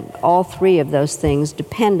evident that all three of those things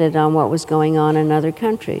depended on what was going on in other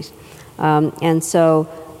countries. And so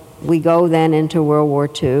we go then into World War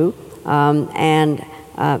II and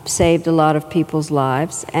saved a lot of people's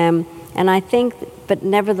lives. And I think, but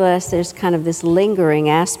nevertheless, there's kind of this lingering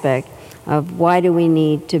aspect of why do we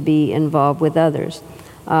need to be involved with others.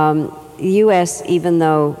 The U.S., even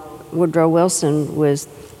though Woodrow Wilson was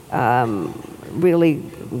really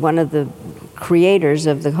one of the creators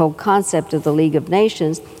of the whole concept of the League of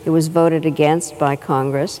Nations. It was voted against by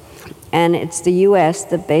Congress, and it's the U.S.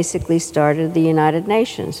 that basically started the United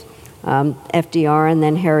Nations, FDR and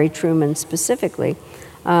then Harry Truman specifically.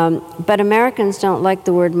 But Americans don't like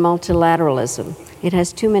the word multilateralism. It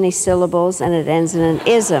has too many syllables and it ends in an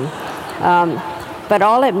ism. But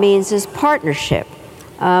all it means is partnership.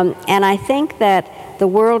 And I think that the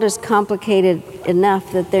world is complicated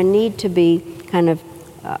enough that there need to be kind of,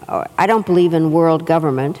 I don't believe in world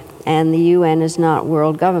government, and the UN is not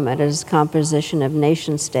world government. It is a composition of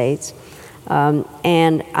nation states.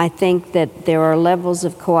 And I think that there are levels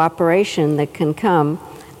of cooperation that can come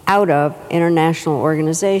out of international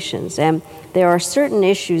organizations. And there are certain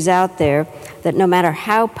issues out there that no matter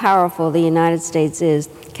how powerful the United States is,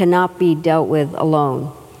 cannot be dealt with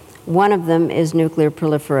alone. One of them is nuclear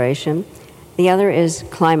proliferation. The other is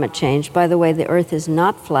climate change. By the way, the Earth is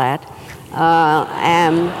not flat.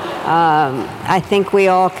 And I think we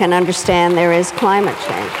all can understand there is climate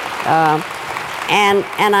change.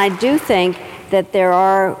 And I do think that there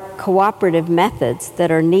are cooperative methods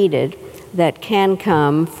that are needed that can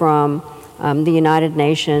come from the United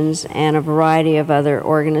Nations and a variety of other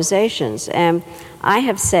organizations. And I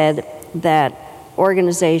have said that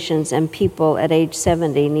organizations and people at age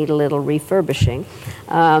 70 need a little refurbishing.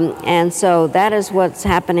 And so that is what's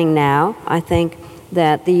happening now. I think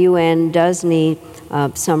that the UN does need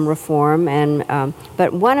some reform.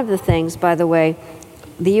 But one of the things, by the way,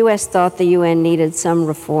 the U.S. thought the UN needed some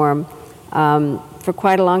reform for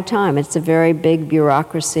quite a long time. It's a very big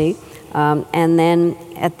bureaucracy. And then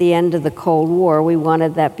at the end of the Cold War, we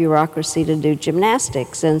wanted that bureaucracy to do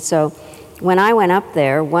gymnastics. And so when I went up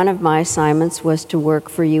there, one of my assignments was to work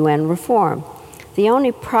for UN reform. The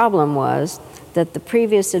only problem was that the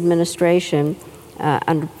previous administration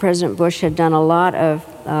under President Bush had done a lot of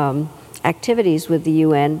activities with the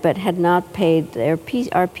UN, but had not paid our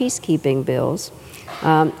peacekeeping bills.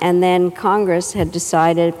 And then Congress had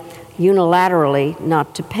decided unilaterally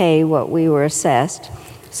not to pay what we were assessed.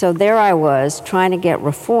 So there I was trying to get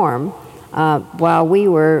reform while we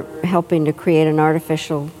were helping to create an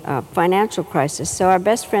artificial financial crisis. So our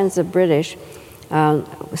best friends, the British,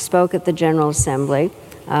 spoke at the General Assembly,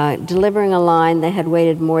 delivering a line they had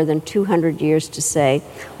waited more than 200 years to say,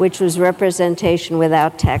 which was representation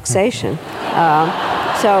without taxation.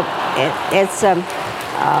 So it's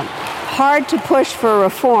hard to push for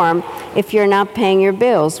reform if you're not paying your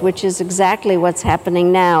bills, which is exactly what's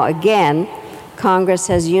happening now. Again, Congress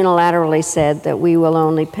has unilaterally said that we will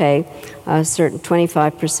only pay a certain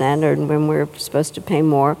 25%, or when we're supposed to pay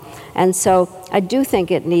more. And so I do think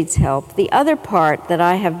it needs help. The other part that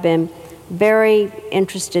I have been very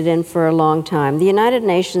interested in for a long time, the United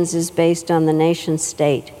Nations is based on the nation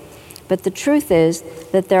state. But the truth is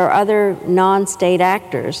that there are other non-state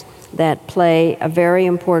actors that play a very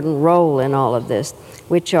important role in all of this,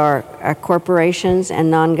 which are corporations and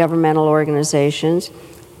non-governmental organizations.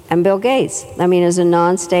 And Bill Gates, is a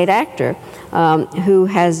non-state actor who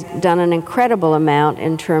has done an incredible amount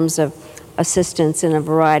in terms of assistance in a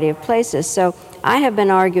variety of places. So I have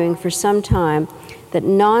been arguing for some time that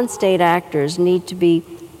non-state actors need to be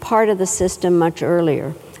part of the system much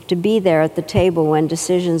earlier, to be there at the table when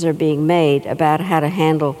decisions are being made about how to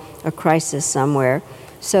handle a crisis somewhere,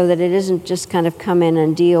 so that it isn't just kind of come in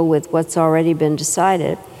and deal with what's already been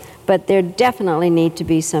decided. But there definitely need to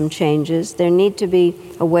be some changes. There need to be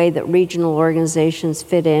a way that regional organizations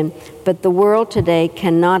fit in. But the world today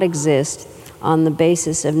cannot exist on the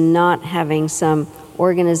basis of not having some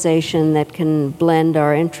organization that can blend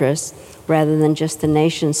our interests rather than just the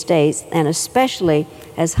nation states, and especially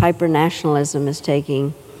as hyper-nationalism is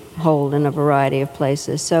taking hold in a variety of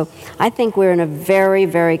places. So I think we're in a very,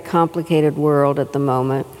 very complicated world at the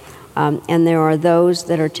moment, and there are those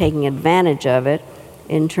that are taking advantage of it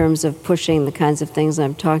in terms of pushing the kinds of things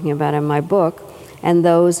I'm talking about in my book, and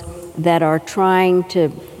those that are trying to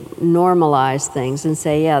normalize things and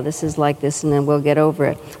say, yeah, this is like this, and then we'll get over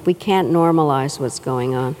it. We can't normalize what's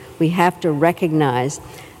going on. We have to recognize,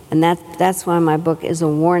 and that's why my book is a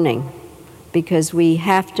warning, because we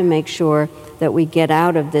have to make sure that we get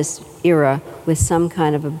out of this era with some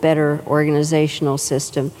kind of a better organizational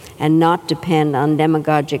system and not depend on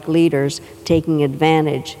demagogic leaders taking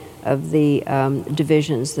advantage of the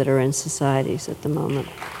divisions that are in societies at the moment.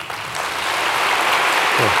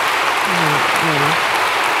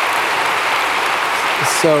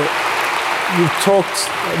 So you've talked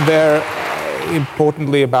there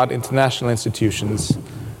importantly about international institutions.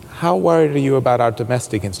 How worried are you about our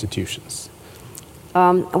domestic institutions?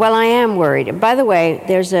 Well, I am worried. By the way,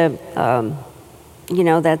 there's that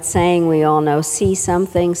saying we all know, see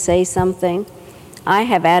something, say something. I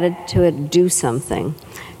have added to it, do something.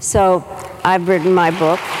 So I've written my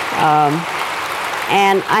book,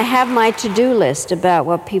 and I have my to-do list about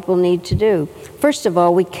what people need to do. First of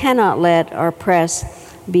all, we cannot let our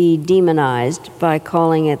press be demonized by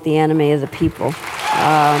calling it the enemy of the people.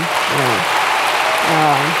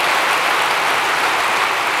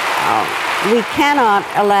 We cannot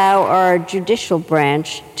allow our judicial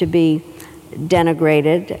branch to be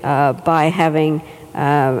denigrated by having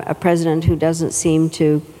a president who doesn't seem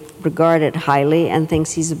to regard it highly and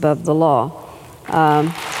thinks he's above the law.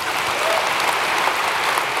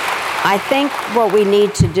 I think what we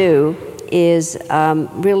need to do is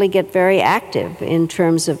really get very active in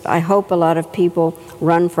terms of, I hope a lot of people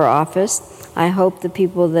run for office. I hope the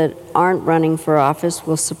people that aren't running for office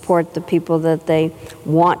will support the people that they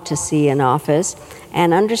want to see in office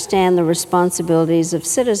and understand the responsibilities of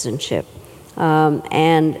citizenship,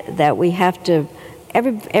 and that we have to,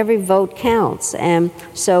 every vote counts, and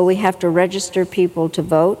so we have to register people to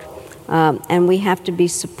vote, and we have to be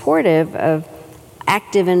supportive of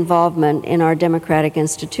active involvement in our democratic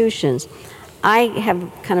institutions. I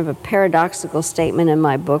have kind of a paradoxical statement in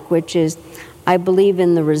my book, which is, I believe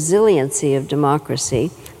in the resiliency of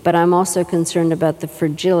democracy, but I'm also concerned about the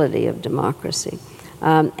fragility of democracy.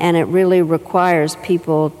 And it really requires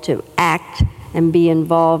people to act and be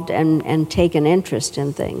involved and take an interest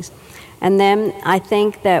in things. And then I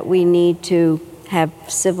think that we need to have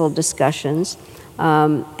civil discussions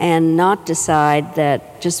and not decide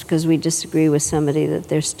that just because we disagree with somebody that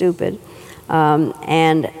they're stupid.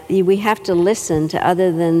 And we have to listen to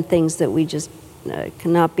other than things that we just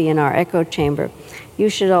cannot be in our echo chamber. You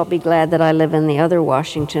should all be glad that I live in the other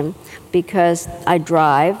Washington, because I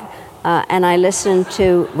drive and I listen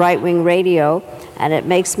to right-wing radio, and it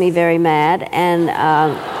makes me very mad, and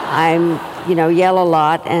I'm, yell a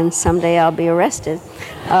lot, and someday I'll be arrested.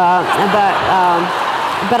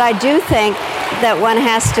 But I do think that one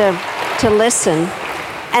has to listen.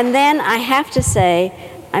 And then I have to say,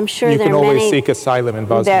 I'm sure there are many... You can always seek asylum in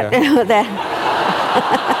Bosnia.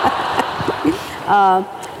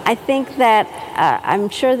 I think that I'm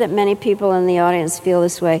sure that many people in the audience feel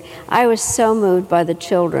this way. I was so moved by the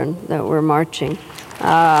children that were marching,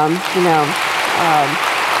 I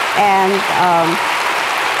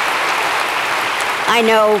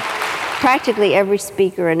know practically every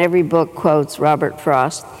speaker in every book quotes Robert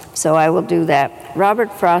Frost, so I will do that.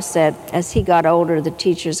 Robert Frost said, as he got older, the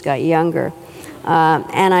teachers got younger.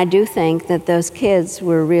 And I do think that those kids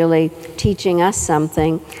were really teaching us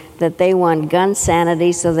something, that they want gun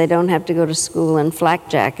sanity so they don't have to go to school in flak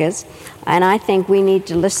jackets. And I think we need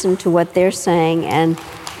to listen to what they're saying and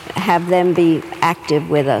have them be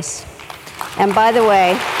active with us. And by the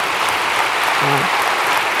way,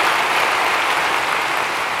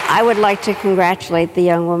 I would like to congratulate the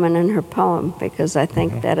young woman in her poem, because I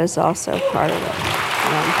think that is also part of it.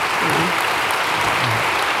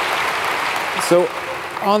 So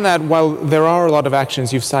on that, while there are a lot of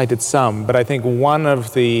actions, you've cited some, but I think one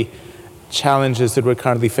of the challenges that we're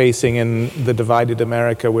currently facing in the divided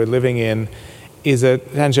America we're living in is a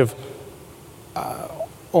kind of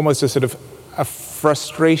almost a sort of a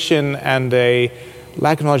frustration and a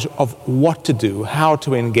lack of knowledge of what to do, how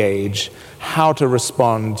to engage, how to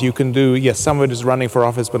respond. You can do, yes, some of it is running for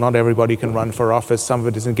office, but not everybody can run for office. Some of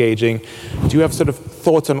it is engaging. Do you have sort of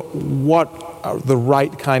thoughts on what the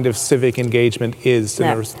right kind of civic engagement is in a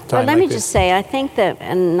time like this? Well, let me just say, I think that,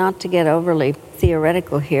 and not to get overly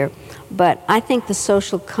theoretical here, but I think the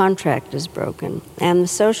social contract is broken. And the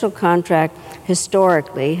social contract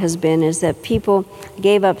historically has been is that people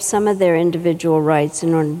gave up some of their individual rights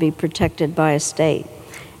in order to be protected by a state.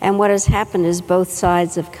 And what has happened is both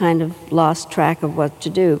sides have kind of lost track of what to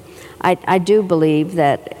do. I do believe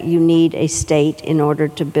that you need a state in order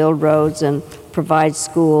to build roads and provide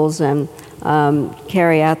schools and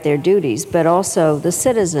carry out their duties, but also the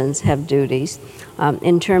citizens have duties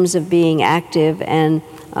in terms of being active and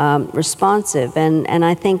responsive, and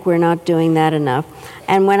I think we're not doing that enough.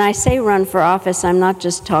 And when I say run for office, I'm not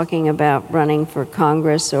just talking about running for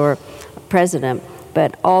Congress or president,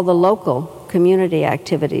 but all the local community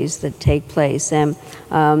activities that take place, and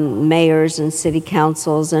mayors and city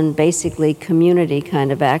councils, and basically community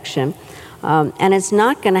kind of action. And it's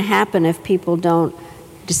not going to happen if people don't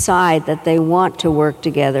decide that they want to work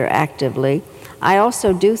together actively. I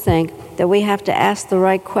also do think that we have to ask the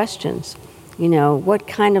right questions. What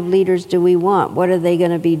kind of leaders do we want? What are they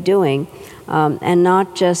going to be doing? And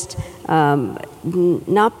not just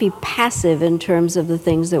not be passive in terms of the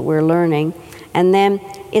things that we're learning. And then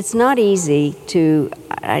it's not easy to,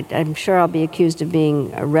 I'm sure I'll be accused of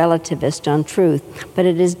being a relativist on truth, but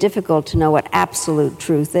it is difficult to know what absolute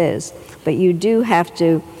truth is. But you do have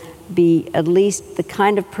to be at least the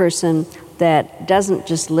kind of person that doesn't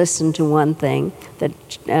just listen to one thing, that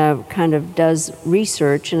kind of does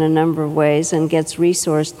research in a number of ways and gets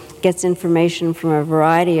information from a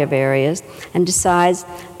variety of areas, and decides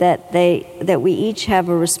that we each have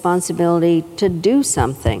a responsibility to do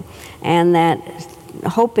something, and that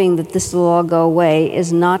hoping that this will all go away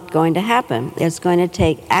is not going to happen. It's going to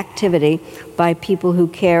take activity by people who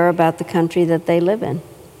care about the country that they live in.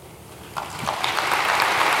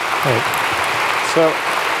 Right. So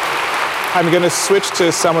I'm going to switch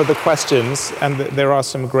to some of the questions, and there are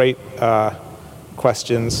some great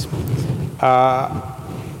questions.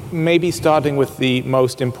 Maybe starting with the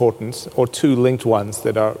most important, or two linked ones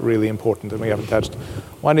that are really important and we haven't touched.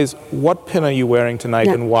 One is, what pin are you wearing tonight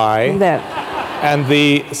and why? No. And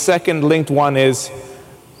the second linked one is,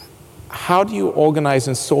 how do you organize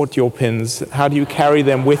and sort your pins? How do you carry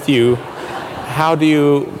them with you?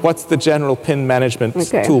 What's the general pin management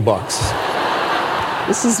toolbox?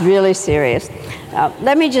 This is really serious.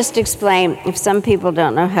 Let me just explain, if some people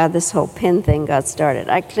don't know how this whole pin thing got started.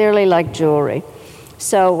 I clearly like jewelry.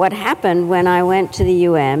 So what happened when I went to the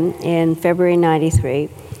UN in February '93,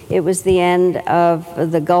 it was the end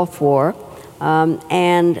of the Gulf War, and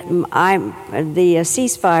the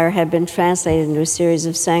ceasefire had been translated into a series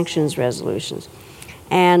of sanctions resolutions.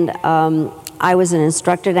 And I was an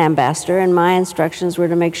instructed ambassador, and my instructions were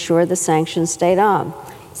to make sure the sanctions stayed on.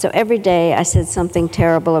 So every day I said something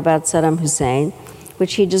terrible about Saddam Hussein,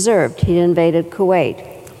 which he deserved. He'd invaded Kuwait.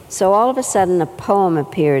 So all of a sudden a poem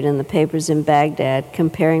appeared in the papers in Baghdad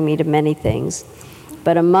comparing me to many things,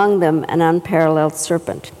 but among them an unparalleled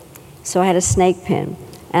serpent. So I had a snake pin,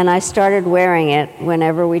 and I started wearing it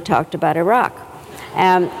whenever we talked about Iraq.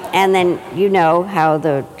 And then you know how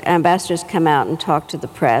the ambassadors come out and talk to the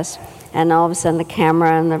press, and all of a sudden the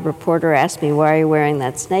camera and the reporter asked me, why are you wearing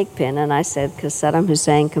that snake pin? And I said, because Saddam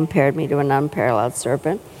Hussein compared me to an unparalleled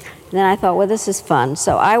serpent. And then I thought, well, this is fun.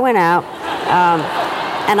 So I went out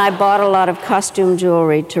and I bought a lot of costume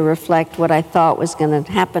jewelry to reflect what I thought was going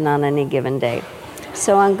to happen on any given day.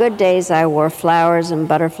 So on good days, I wore flowers and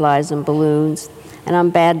butterflies and balloons. And on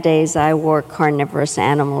bad days, I wore carnivorous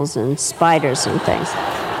animals and spiders and things.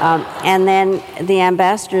 And then the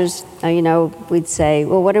ambassadors, we'd say,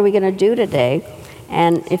 well, what are we going to do today?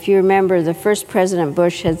 And if you remember, the first President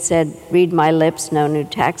Bush had said, read my lips, no new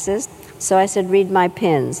taxes. So I said, read my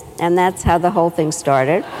pins. And that's how the whole thing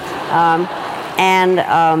started. I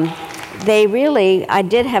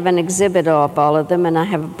did have an exhibit of all of them, and I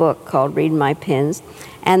have a book called Read My Pins.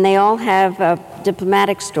 And they all have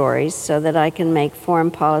diplomatic stories so that I can make foreign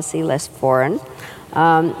policy less foreign.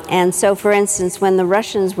 And so, for instance, when the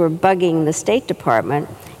Russians were bugging the State Department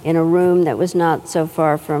in a room that was not so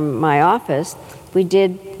far from my office,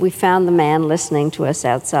 we found the man listening to us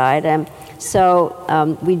outside. And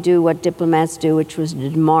so we do what diplomats do, which was to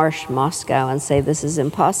demarche Moscow and say this is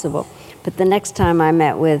impossible. But the next time I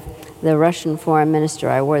met with the Russian foreign minister,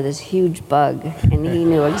 I wore this huge bug, and he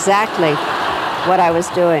knew exactly what I was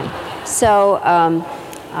doing. So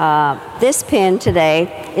this pin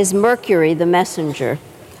today is Mercury, the messenger.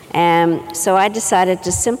 And so I decided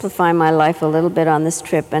to simplify my life a little bit on this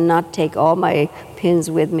trip and not take all my pins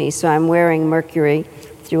with me. So I'm wearing Mercury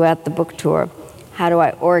throughout the book tour. How do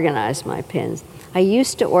I organize my pins? I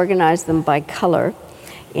used to organize them by color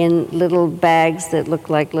in little bags that look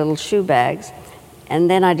like little shoe bags. And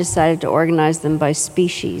then I decided to organize them by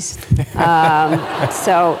species.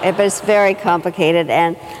 So it was very complicated,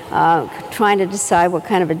 and trying to decide what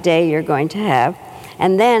kind of a day you're going to have.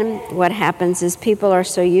 And then what happens is people are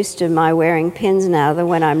so used to my wearing pins now that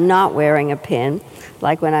when I'm not wearing a pin,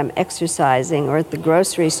 like when I'm exercising or at the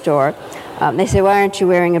grocery store, they say, why aren't you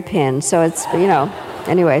wearing a pin? So it's,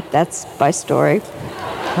 anyway, that's my story.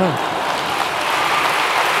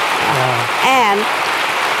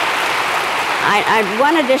 And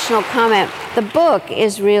one additional comment. The book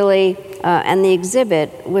is really, and the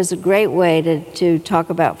exhibit was a great way to talk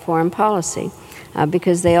about foreign policy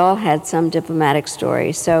because they all had some diplomatic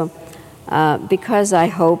story. So because I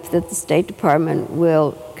hope that the State Department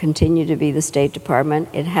will continue to be the State Department,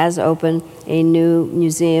 it has opened a new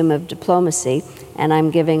museum of diplomacy, and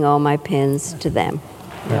I'm giving all my pins to them.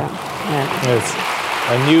 It's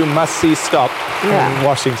a new must-see stop in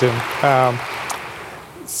Washington.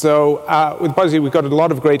 So with Bugsy, we've got a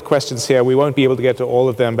lot of great questions here. We won't be able to get to all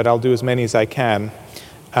of them, but I'll do as many as I can.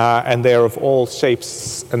 And they're of all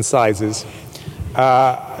shapes and sizes.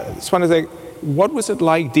 Just want to say, what was it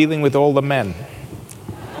like dealing with all the men?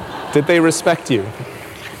 Did they respect you?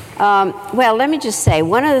 Well, let me just say,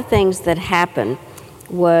 one of the things that happened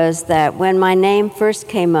was that when my name first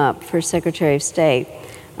came up for Secretary of State,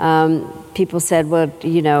 people said, well,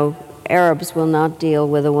 you know, Arabs will not deal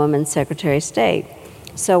with a woman Secretary of State.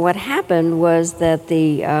 So what happened was that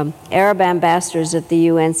the Arab ambassadors at the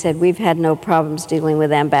UN said, we've had no problems dealing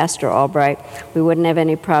with Ambassador Albright. We wouldn't have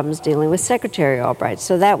any problems dealing with Secretary Albright.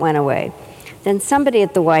 So that went away. Then somebody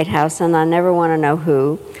at the White House, and I never want to know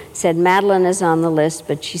who, said Madeleine is on the list,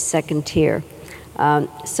 but she's second tier.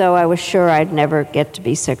 So I was sure I'd never get to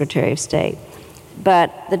be Secretary of State.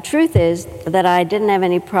 But the truth is that I didn't have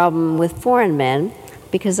any problem with foreign men,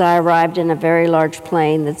 because I arrived in a very large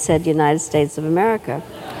plane that said United States of America.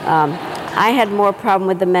 I had more problem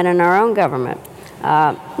with the men in our own government,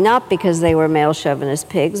 not because they were male chauvinist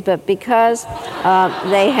pigs, but because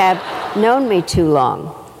they had known me too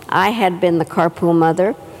long. I had been the carpool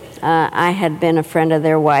mother. I had been a friend of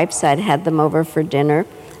their wife's. I'd had them over for dinner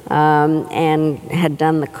and had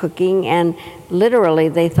done the cooking. And literally,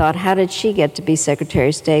 they thought, how did she get to be Secretary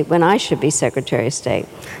of State when I should be Secretary of State?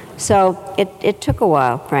 So it took a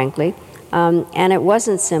while, frankly, and it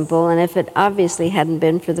wasn't simple. And if it obviously hadn't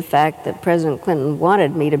been for the fact that President Clinton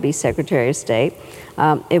wanted me to be Secretary of State,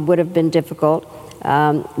 it would have been difficult.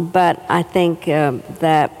 But I think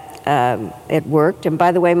that it worked. And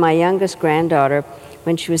by the way, my youngest granddaughter,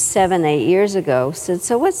 when she was 7, 8 years ago, said,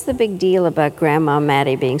 so what's the big deal about Grandma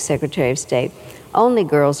Maddie being Secretary of State? Only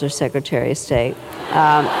girls are Secretary of State,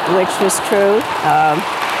 which was true.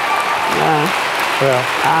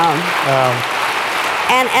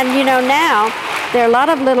 And you know, now there are a lot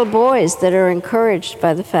of little boys that are encouraged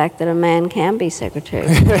by the fact that a man can be Secretary.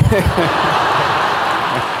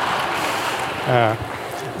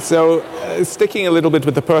 Sticking a little bit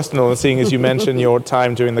with the personal, and seeing as you mentioned your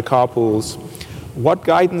time during the carpools, what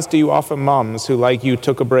guidance do you offer moms who, like you,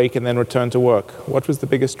 took a break and then returned to work? What was the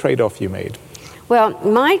biggest trade-off you made? Well,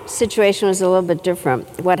 my situation was a little bit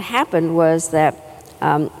different. What happened was that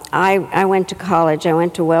I went to college. I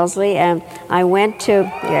went to Wellesley, and I went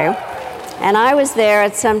to Yale. And I was there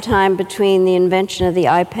at some time between the invention of the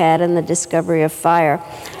iPad and the discovery of fire.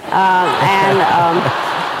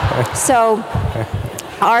 So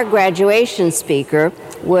our graduation speaker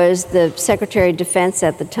was the Secretary of Defense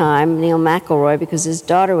at the time, Neil McElroy, because his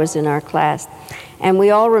daughter was in our class. And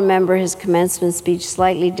we all remember his commencement speech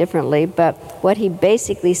slightly differently, but what he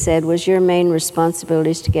basically said was, your main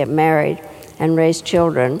responsibility is to get married and raise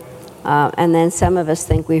children, and then some of us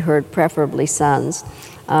think we heard preferably sons.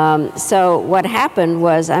 So what happened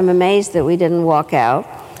was, I'm amazed that we didn't walk out,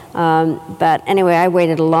 but anyway, I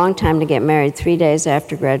waited a long time to get married, 3 days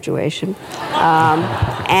after graduation.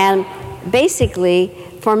 And basically,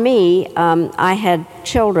 for me, I had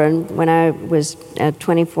children when I was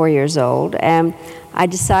 24 years old, and I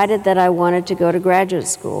decided that I wanted to go to graduate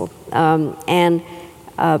school. And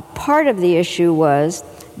part of the issue was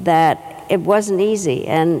that it wasn't easy,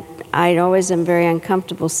 and I always am very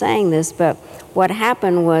uncomfortable saying this, but what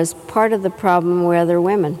happened was part of the problem were other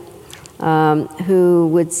women who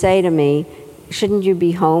would say to me, shouldn't you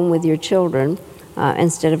be home with your children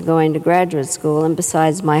instead of going to graduate school? And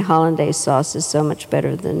besides, my hollandaise sauce is so much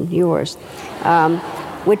better than yours.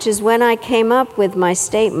 Which is when I came up with my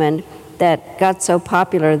statement that got so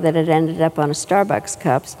popular that it ended up on a Starbucks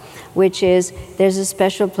cups, which is, there's a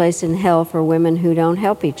special place in hell for women who don't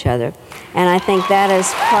help each other. And I think that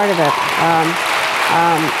is part of it.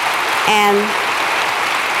 And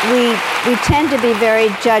we tend to be very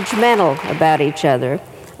judgmental about each other.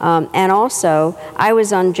 And also, I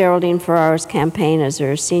was on Geraldine Ferrara's campaign as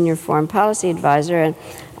her senior foreign policy advisor, and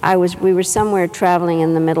we were somewhere traveling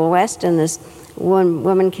in the Middle West, and this one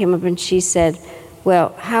woman came up and she said,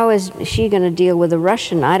 well, how is she going to deal with a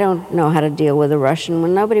Russian? I don't know how to deal with a Russian.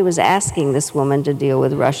 When nobody was asking this woman to deal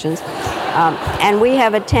with Russians. And we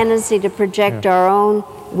have a tendency to project our own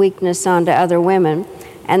weakness onto other women.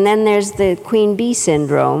 And then there's the queen bee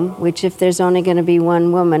syndrome, which if there's only going to be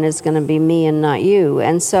one woman, it's going to be me and not you.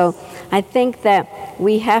 And so I think that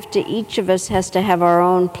we have to, each of us has to have our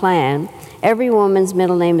own plan. Every woman's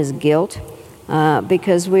middle name is guilt,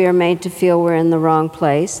 because we are made to feel we're in the wrong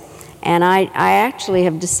place. And I actually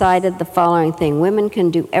have decided the following thing. Women can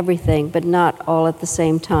do everything, but not all at the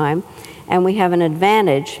same time. And we have an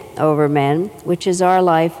advantage over men, which is our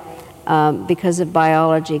life, because of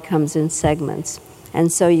biology, comes in segments.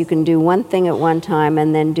 And so you can do one thing at one time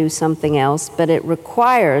and then do something else, but it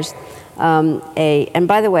requires and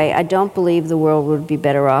by the way, I don't believe the world would be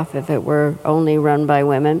better off if it were only run by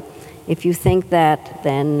women. If you think that,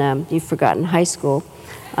 then you've forgotten high school.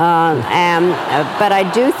 But I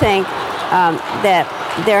do think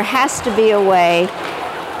that there has to be a way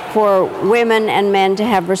for women and men to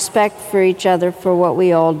have respect for each other for what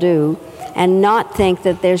we all do, and not think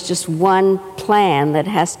that there's just one plan that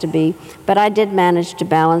has to be, but I did manage to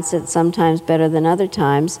balance it sometimes better than other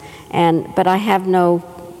times, but I have no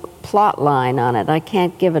plot line on it. I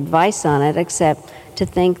can't give advice on it except to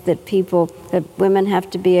think that women have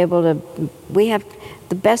to be able to,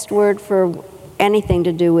 the best word for anything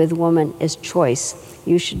to do with woman is choice.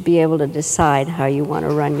 You should be able to decide how you want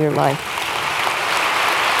to run your life.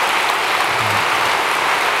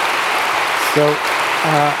 So,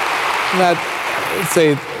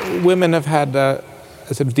 say women have had a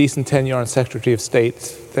sort of decent tenure on Secretary of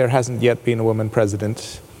State. There hasn't yet been a woman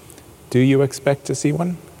president. Do you expect to see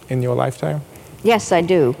one in your lifetime? Yes, I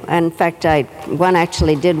do. In fact, one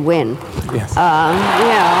actually did win. Yes.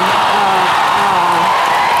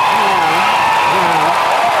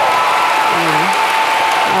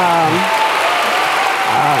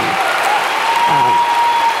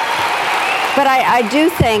 But I do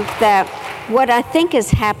think that what I think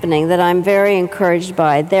is happening, that I'm very encouraged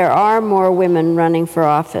by, there are more women running for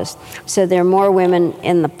office. So there are more women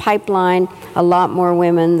in the pipeline, a lot more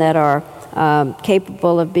women that are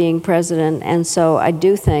capable of being president, and so I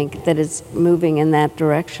do think that it's moving in that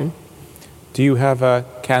direction. Do you have a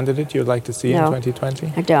candidate you'd like to see No, in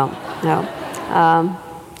 2020? I don't, no.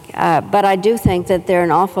 But I do think that there are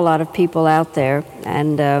an awful lot of people out there,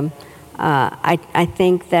 and I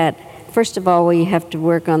think that, first of all, we have to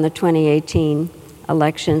work on the 2018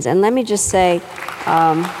 elections. And let me just say,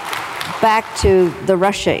 back to the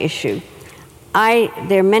Russia issue.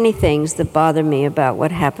 There are many things that bother me about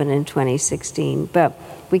what happened in 2016, but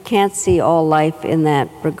we can't see all life in that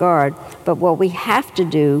regard. But what we have to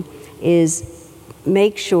do is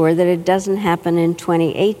make sure that it doesn't happen in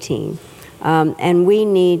 2018. And we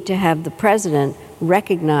need to have the president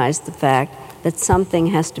recognize the fact that something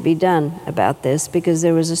has to be done about this, because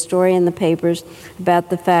there was a story in the papers about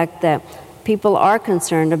the fact that people are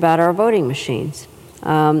concerned about our voting machines,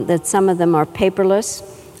 that some of them are paperless,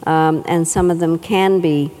 and some of them can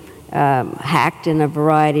be hacked in a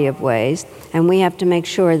variety of ways, and we have to make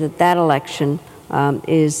sure that that election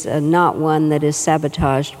is not one that is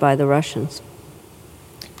sabotaged by the Russians.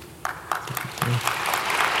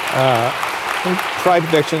 Private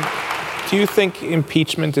election. Do you think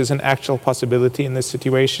impeachment is an actual possibility in this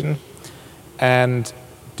situation? And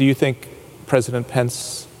do you think President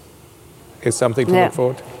Pence is something to look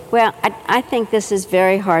forward to? Well, I think this is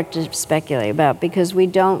very hard to speculate about because we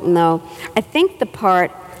don't know. I think the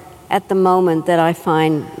part at the moment that I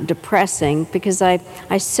find depressing, because I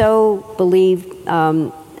so believe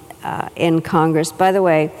in Congress. By the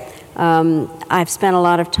way, I've spent a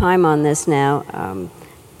lot of time on this now.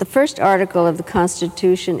 The first article of the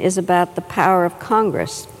Constitution is about the power of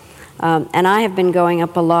Congress. And I have been going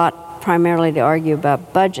up a lot primarily to argue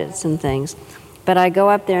about budgets and things. But I go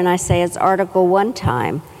up there and I say it's Article 1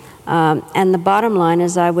 time. And the bottom line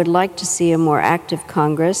is I would like to see a more active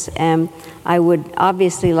Congress, and I would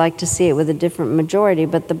obviously like to see it with a different majority.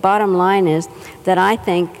 But the bottom line is that I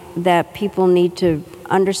think that people need to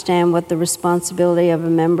understand what the responsibility of a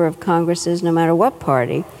member of Congress is, no matter what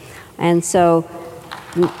party. And so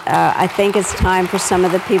I think it's time for some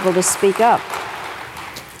of the people to speak up.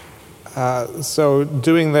 So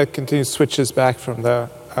doing the continued switches back from the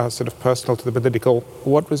sort of personal to the political,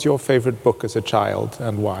 what was your favorite book as a child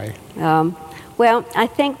and why? Well, I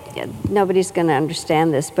think nobody's going to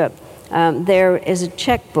understand this, but there is a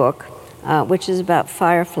Czech book which is about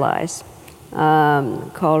fireflies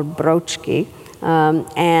called Bročky.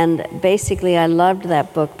 And basically I loved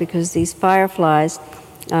that book because these fireflies,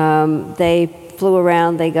 they flew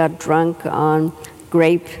around, they got drunk on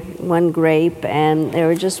one grape, and there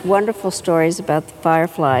were just wonderful stories about the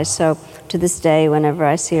fireflies. So to this day, whenever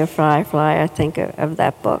I see a firefly, I think of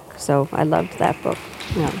that book. So I loved that book.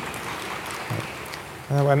 Yeah.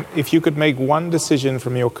 And if you could make one decision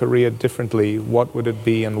from your career differently, what would it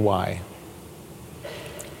be and why?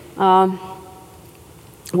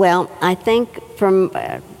 Well, I think from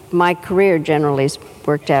my career generally has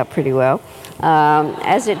worked out pretty well.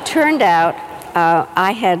 As it turned out,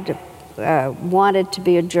 I had wanted to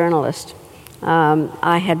be a journalist.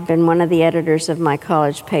 I had been one of the editors of my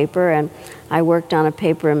college paper, and I worked on a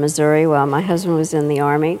paper in Missouri while my husband was in the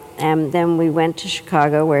Army. And then we went to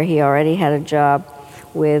Chicago, where he already had a job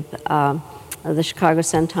with the Chicago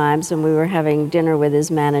Sun-Times, and we were having dinner with his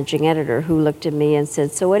managing editor, who looked at me and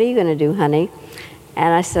said, "So what are you going to do, honey?"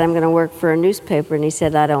 And I said, "I'm going to work for a newspaper." And he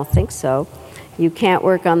said, "I don't think so. You can't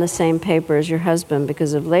work on the same paper as your husband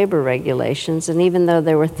because of labor regulations." And even though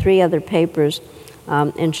there were 3 other papers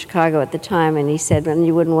in Chicago at the time, and he said, "And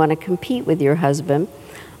you wouldn't want to compete with your husband."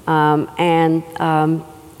 And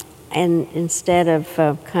instead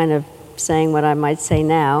of kind of saying what I might say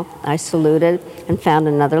now. I saluted and found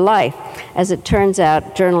another life. As it turns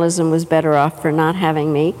out, journalism was better off for not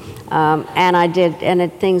having me,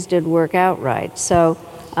 and things did work out right. So,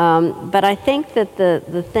 but I think that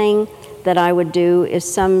the thing that I would do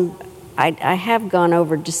is I have gone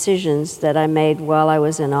over decisions that I made while I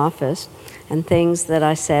was in office and things that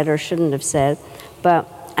I said or shouldn't have said. But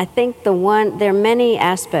I think there are many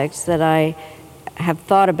aspects that I have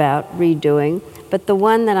thought about redoing, but the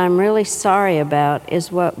one that I'm really sorry about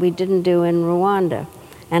is what we didn't do in Rwanda.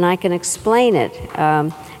 And I can explain it,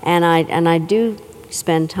 and I do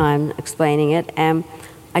spend time explaining it, and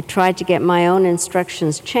I tried to get my own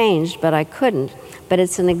instructions changed, but I couldn't. But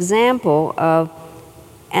it's an example of,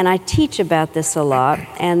 and I teach about this a lot,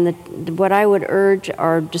 and what I would urge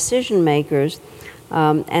our decision makers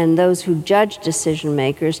and those who judge decision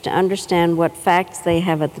makers to understand what facts they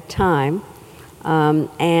have at the time,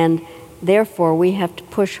 and therefore we have to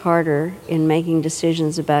push harder in making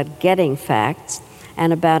decisions about getting facts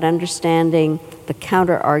and about understanding the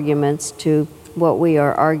counter arguments to what we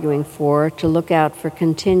are arguing for, to look out for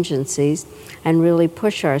contingencies and really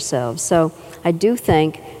push ourselves. So I do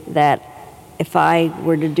think that if I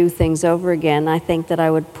were to do things over again, I think that I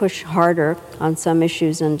would push harder on some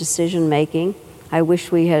issues in decision making. I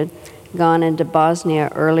wish we had gone into Bosnia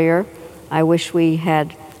earlier. I wish we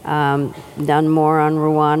had done more on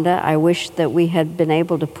Rwanda. I wish that we had been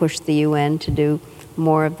able to push the UN to do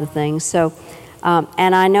more of the things. So,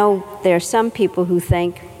 and I know there are some people who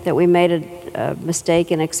think that we made a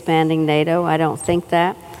mistake in expanding NATO. I don't think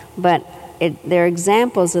that, but there are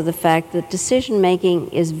examples of the fact that decision making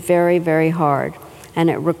is very, very hard, and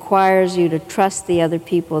it requires you to trust the other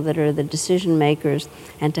people that are the decision makers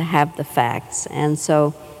and to have the facts. And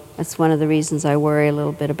so that's one of the reasons I worry a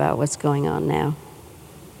little bit about what's going on now.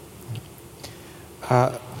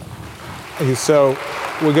 So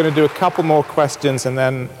we're going to do a couple more questions and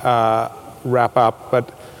then wrap up. But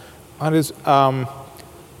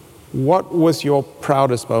what was your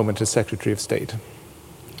proudest moment as Secretary of State?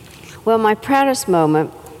 Well, my proudest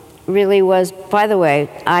moment really was, by the way,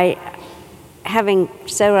 having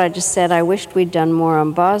said what I just said, I wished we'd done more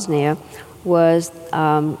on Bosnia, was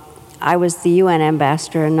I was the UN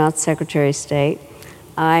ambassador and not Secretary of State.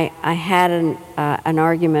 I had an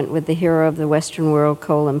argument with the hero of the Western world,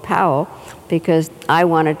 Colin Powell, because I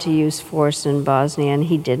wanted to use force in Bosnia and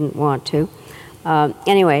he didn't want to.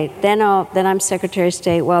 Anyway, then I'm Secretary of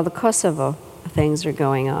State while the Kosovo things are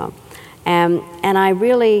going on. And I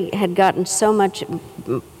really had gotten so much,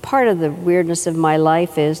 part of the weirdness of my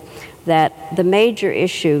life is that the major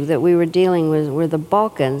issue that we were dealing with were the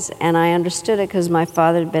Balkans, and I understood it because my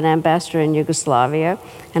father had been ambassador in Yugoslavia,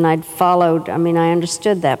 and I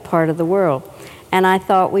understood that part of the world. And I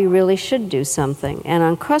thought we really should do something. And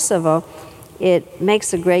on Kosovo, it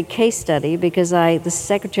makes a great case study because the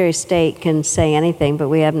Secretary of State can say anything, but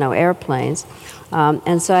we have no airplanes.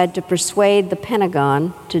 And so I had to persuade the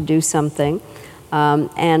Pentagon to do something.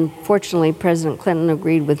 And fortunately, President Clinton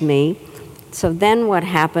agreed with me. So then what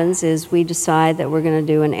happens is we decide that we're going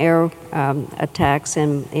to do an air attacks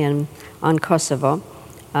on Kosovo.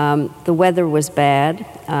 The weather was bad.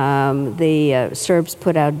 The Serbs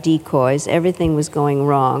put out decoys. Everything was going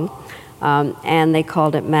wrong. And they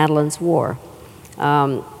called it Madeline's War.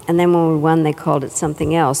 And then when we won, they called it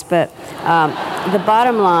something else. But the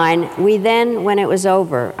bottom line, when it was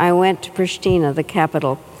over, I went to Pristina, the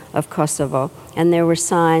capital of Kosovo, and there were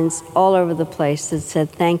signs all over the place that said,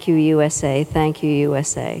 "Thank you, USA, thank you,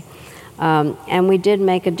 USA." And we did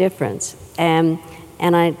make a difference. And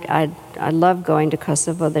I love going to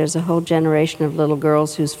Kosovo. There's a whole generation of little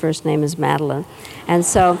girls whose first name is Madeline. And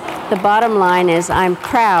so the bottom line is I'm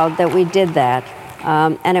proud that we did that.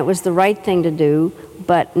 And it was the right thing to do.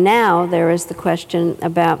 But now there is the question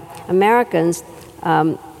about Americans.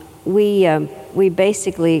 We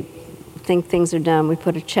basically think things are done. We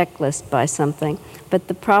put a checklist by something. But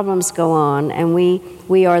the problems go on, and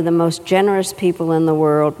we are the most generous people in the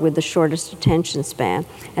world with the shortest attention span.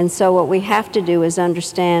 And so what we have to do is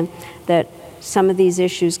understand that some of these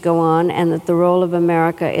issues go on and that the role of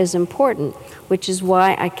America is important, which is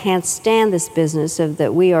why I can't stand this business of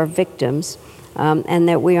that we are victims and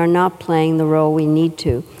that we are not playing the role we need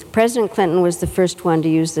to. President Clinton was the first one to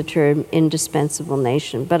use the term indispensable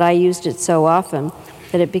nation, but I used it so often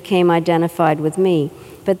that it became identified with me.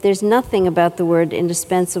 But there's nothing about the word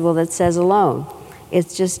indispensable that says alone.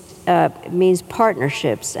 It's just, it means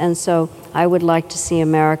partnerships. And so I would like to see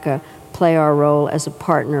America play our role as a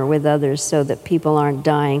partner with others so that people aren't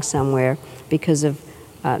dying somewhere because of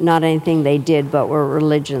not anything they did, but what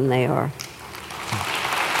religion they are.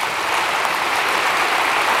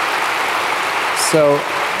 So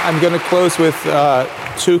I'm going to close with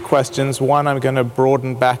two questions. One, I'm going to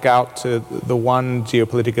broaden back out to the one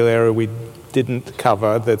geopolitical area we didn't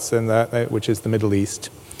cover, that's in which is the Middle East.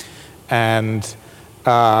 And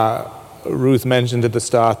Ruth mentioned at the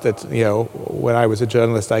start that, when I was a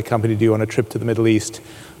journalist, I accompanied you on a trip to the Middle East,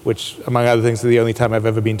 which, among other things, is the only time I've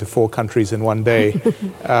ever been to 4 countries in one day,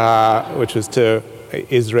 which was to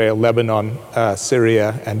Israel, Lebanon,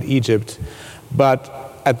 Syria, and Egypt. But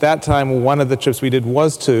at that time, one of the trips we did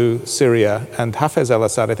was to Syria, and Hafez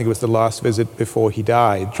al-Assad, I think it was the last visit before he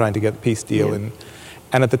died, trying to get a peace deal in.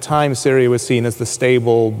 And at the time, Syria was seen as the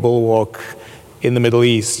stable bulwark in the Middle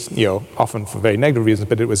East, often for very negative reasons,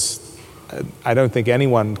 but it was, I don't think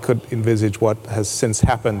anyone could envisage what has since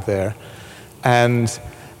happened there. And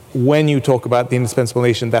when you talk about the indispensable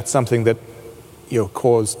nation, that's something that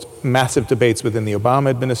caused massive debates within the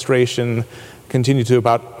Obama administration, continue to,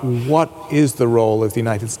 about what is the role of the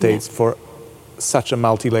United States for such a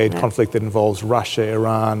multi-layered conflict that involves Russia,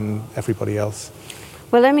 Iran, everybody else.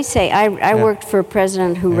 Well, let me say, I worked for a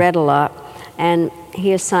president who read a lot, and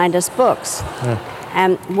he assigned us books.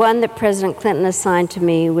 And one that President Clinton assigned to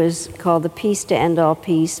me was called The Peace to End All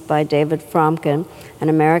Peace by David Fromkin, an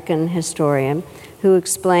American historian, who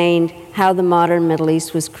explained how the modern Middle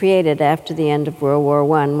East was created after the end of World War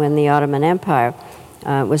I, when the Ottoman Empire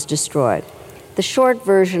was destroyed. The short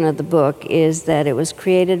version of the book is that it was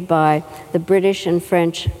created by the British and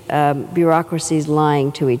French bureaucracies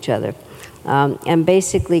lying to each other, and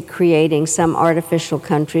basically creating some artificial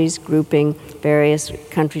countries, grouping various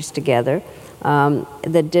countries together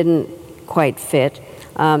that didn't quite fit.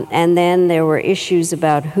 And then there were issues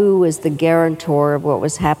about who was the guarantor of what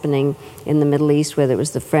was happening in the Middle East, whether it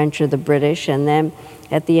was the French or the British. And then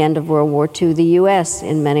at the end of World War II, the U.S.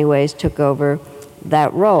 in many ways took over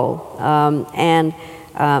that role.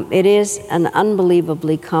 It is an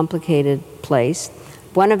unbelievably complicated place.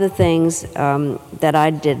 One of the things that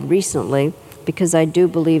I did recently, because I do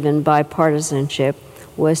believe in bipartisanship,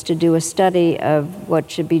 was to do a study of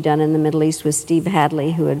what should be done in the Middle East with Steve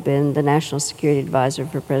Hadley, who had been the National Security Advisor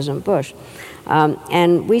for President Bush.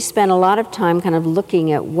 And we spent a lot of time kind of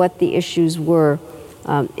looking at what the issues were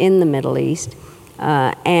in the Middle East.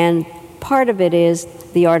 And part of it is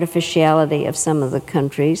the artificiality of some of the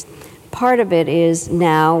countries. Part of it is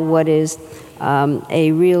now what is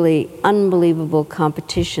a really unbelievable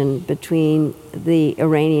competition between the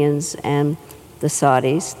Iranians and the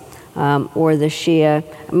Saudis, or the Shia.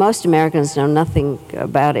 Most Americans know nothing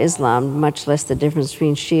about Islam, much less the difference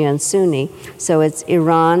between Shia and Sunni. So it's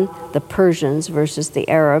Iran, the Persians versus the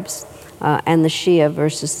Arabs, and the Shia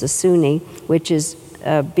versus the Sunni, which is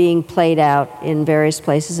being played out in various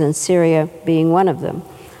places, and Syria being one of them.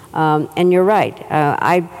 And you're right.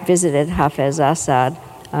 I visited Hafez Assad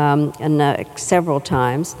several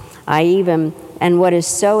times. And what is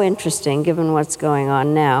so interesting, given what's going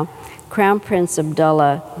on now, Crown Prince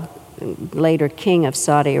Abdullah, later King of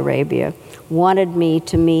Saudi Arabia, wanted me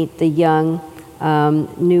to meet the young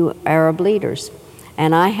new Arab leaders.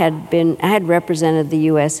 And I had represented the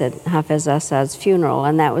U.S. at Hafez Assad's funeral,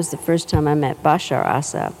 and that was the first time I met Bashar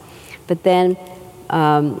Assad. But then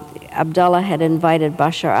Abdullah had invited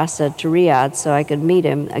Bashar Assad to Riyadh so I could meet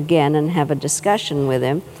him again and have a discussion with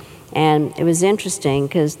him. And it was interesting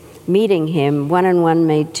because meeting him, 1 and 1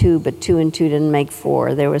 made 2, but 2 and 2 didn't make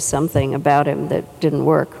 4. There was something about him that didn't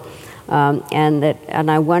work. And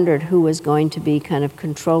I wondered who was going to be kind of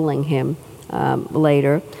controlling him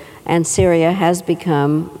later. And Syria has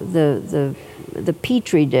become the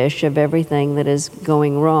petri dish of everything that is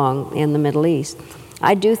going wrong in the Middle East.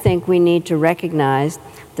 I do think we need to recognize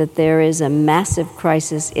that there is a massive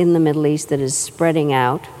crisis in the Middle East that is spreading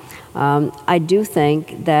out. I do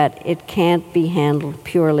think that it can't be handled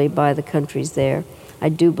purely by the countries there. I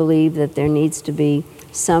do believe that there needs to be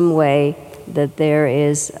some way that there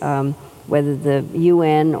is, whether the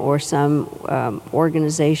UN or some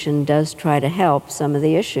organization does try to help some of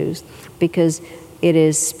the issues, because it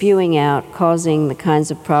is spewing out, causing the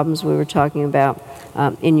kinds of problems we were talking about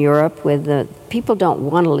in Europe, with the people don't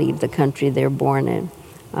want to leave the country they're born in.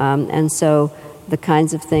 And so the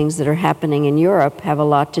kinds of things that are happening in Europe have a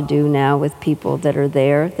lot to do now with people that are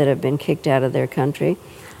there, that have been kicked out of their country.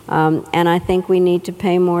 And I think we need to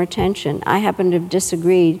pay more attention. I happen to have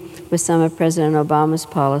disagreed with some of President Obama's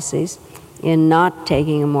policies in not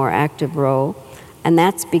taking a more active role. And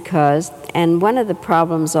that's because, and one of the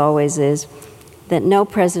problems always is that no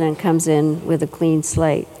president comes in with a clean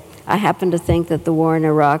slate. I happen to think that the war in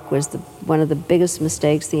Iraq was one of the biggest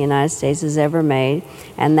mistakes the United States has ever made,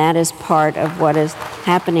 and that is part of what is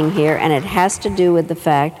happening here. And it has to do with the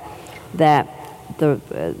fact that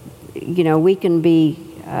we can be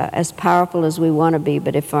as powerful as we want to be,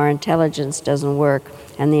 but if our intelligence doesn't work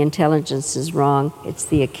and the intelligence is wrong, it's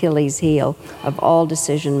the Achilles heel of all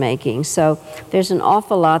decision making. So there's an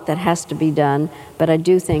awful lot that has to be done, but I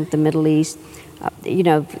do think the Middle East,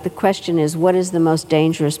 the question is, what is the most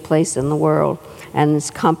dangerous place in the world? And this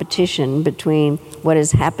competition between what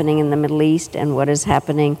is happening in the Middle East and what is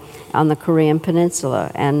happening on the Korean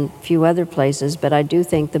Peninsula and a few other places. But I do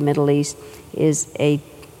think the Middle East is a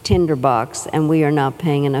tinderbox, and we are not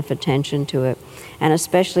paying enough attention to it. And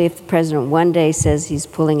especially if the president one day says he's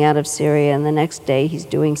pulling out of Syria and the next day he's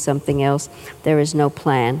doing something else, there is no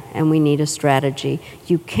plan, and we need a strategy.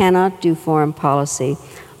 You cannot do foreign policy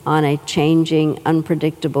on a changing,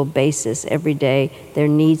 unpredictable basis every day. There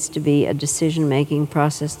needs to be a decision-making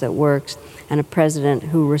process that works and a president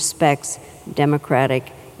who respects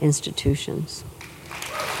democratic institutions.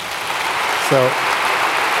 So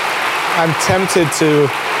I'm tempted to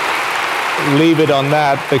leave it on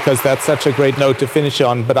that because that's such a great note to finish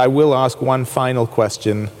on, but I will ask one final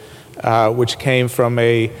question, which came from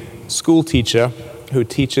a school teacher who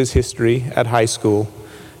teaches history at high school.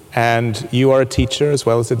 And you are a teacher as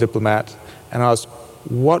well as a diplomat, and I asked,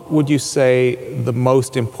 what would you say the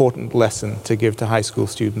most important lesson to give to high school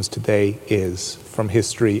students today is from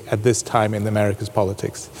history at this time in America's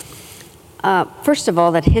politics? First of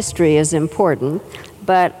all, that history is important,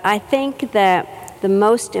 but I think that the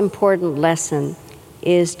most important lesson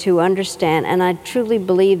is to understand, and I truly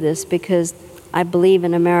believe this because I believe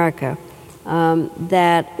in America,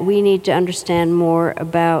 that we need to understand more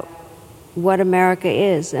about what America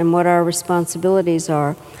is and what our responsibilities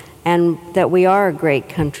are, and that we are a great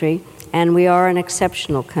country and we are an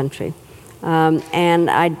exceptional country. And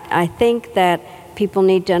I think that people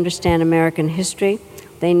need to understand American history.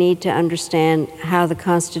 They need to understand how the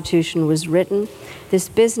Constitution was written. This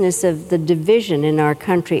business of the division in our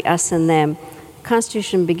country, us and them, the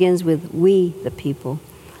Constitution begins with we, the people.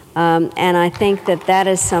 And I think that that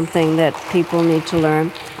is something that people need to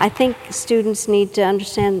learn. I think students need to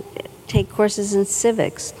understand, take courses in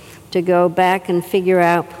civics to go back and figure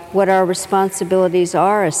out what our responsibilities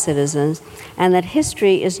are as citizens, and that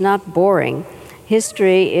history is not boring.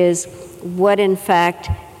 History is what, in fact,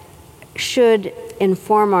 should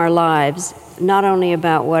inform our lives, not only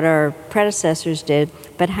about what our predecessors did,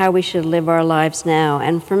 but how we should live our lives now.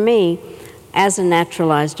 And for me, as a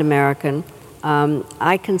naturalized American,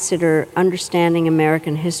 I consider understanding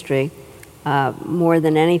American history more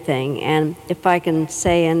than anything. And if I can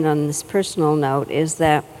say, and on this personal note, is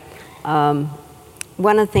that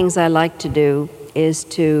one of the things I like to do is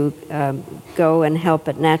to go and help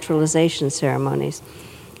at naturalization ceremonies.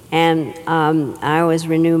 And I always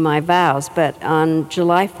renew my vows, but on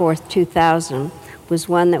July 4th, 2000 was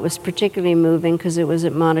one that was particularly moving because it was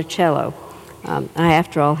at Monticello. I,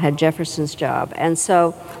 after all, had Jefferson's job. And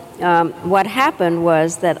so what happened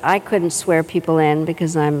was that I couldn't swear people in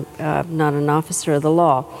because I'm not an officer of the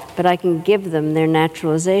law, but I can give them their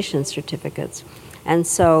naturalization certificates. And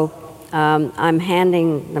so I'm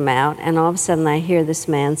handing them out, and all of a sudden I hear this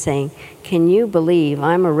man saying, "Can you believe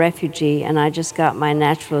I'm a refugee and I just got my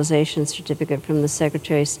naturalization certificate from the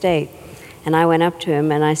Secretary of State?" And I went up to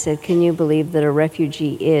him and I said, "Can you believe that a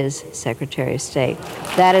refugee is Secretary of State?"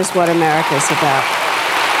 That is what America is about.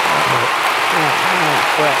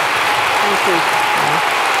 Thank you.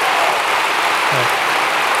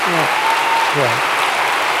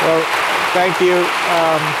 Well, thank you.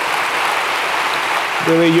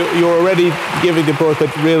 Really, you're already giving the book,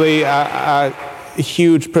 but really a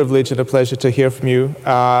huge privilege and a pleasure to hear from you.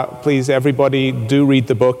 Please, everybody, do read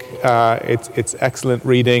the book. It's excellent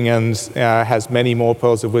reading and has many more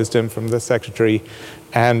pearls of wisdom from the Secretary.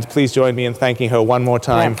 And please join me in thanking her one more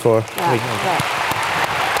time for...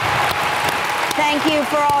 Thank you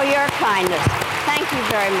for all your kindness. Thank you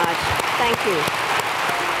very much. Thank you.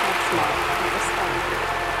 That's marvelous.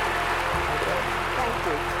 Thank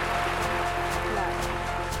you.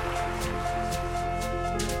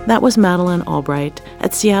 That was Madeleine Albright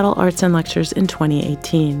at Seattle Arts and Lectures in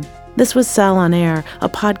 2018. This was Sal on Air, a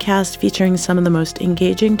podcast featuring some of the most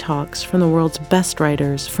engaging talks from the world's best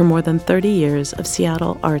writers for more than 30 years of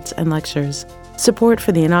Seattle Arts and Lectures. Support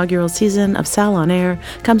for the inaugural season of Sal on Air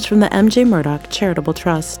comes from the MJ Murdoch Charitable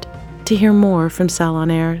Trust. To hear more from Sal on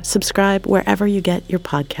Air, subscribe wherever you get your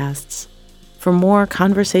podcasts. For more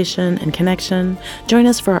conversation and connection, join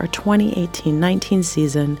us for our 2018-19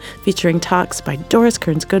 season featuring talks by Doris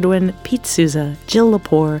Kearns Goodwin, Pete Souza, Jill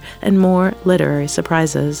Lepore, and more literary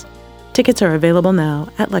surprises. Tickets are available now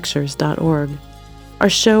at lectures.org. Our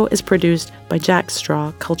show is produced by Jack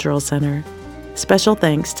Straw Cultural Center. Special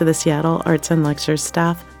thanks to the Seattle Arts and Lectures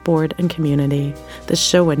staff, board, and community. This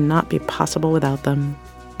show would not be possible without them.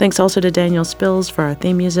 Thanks also to Daniel Spills for our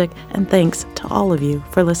theme music, and thanks to all of you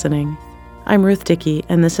for listening. I'm Ruth Dickey,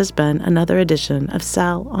 and this has been another edition of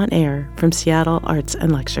SAL On Air from Seattle Arts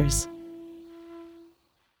and Lectures.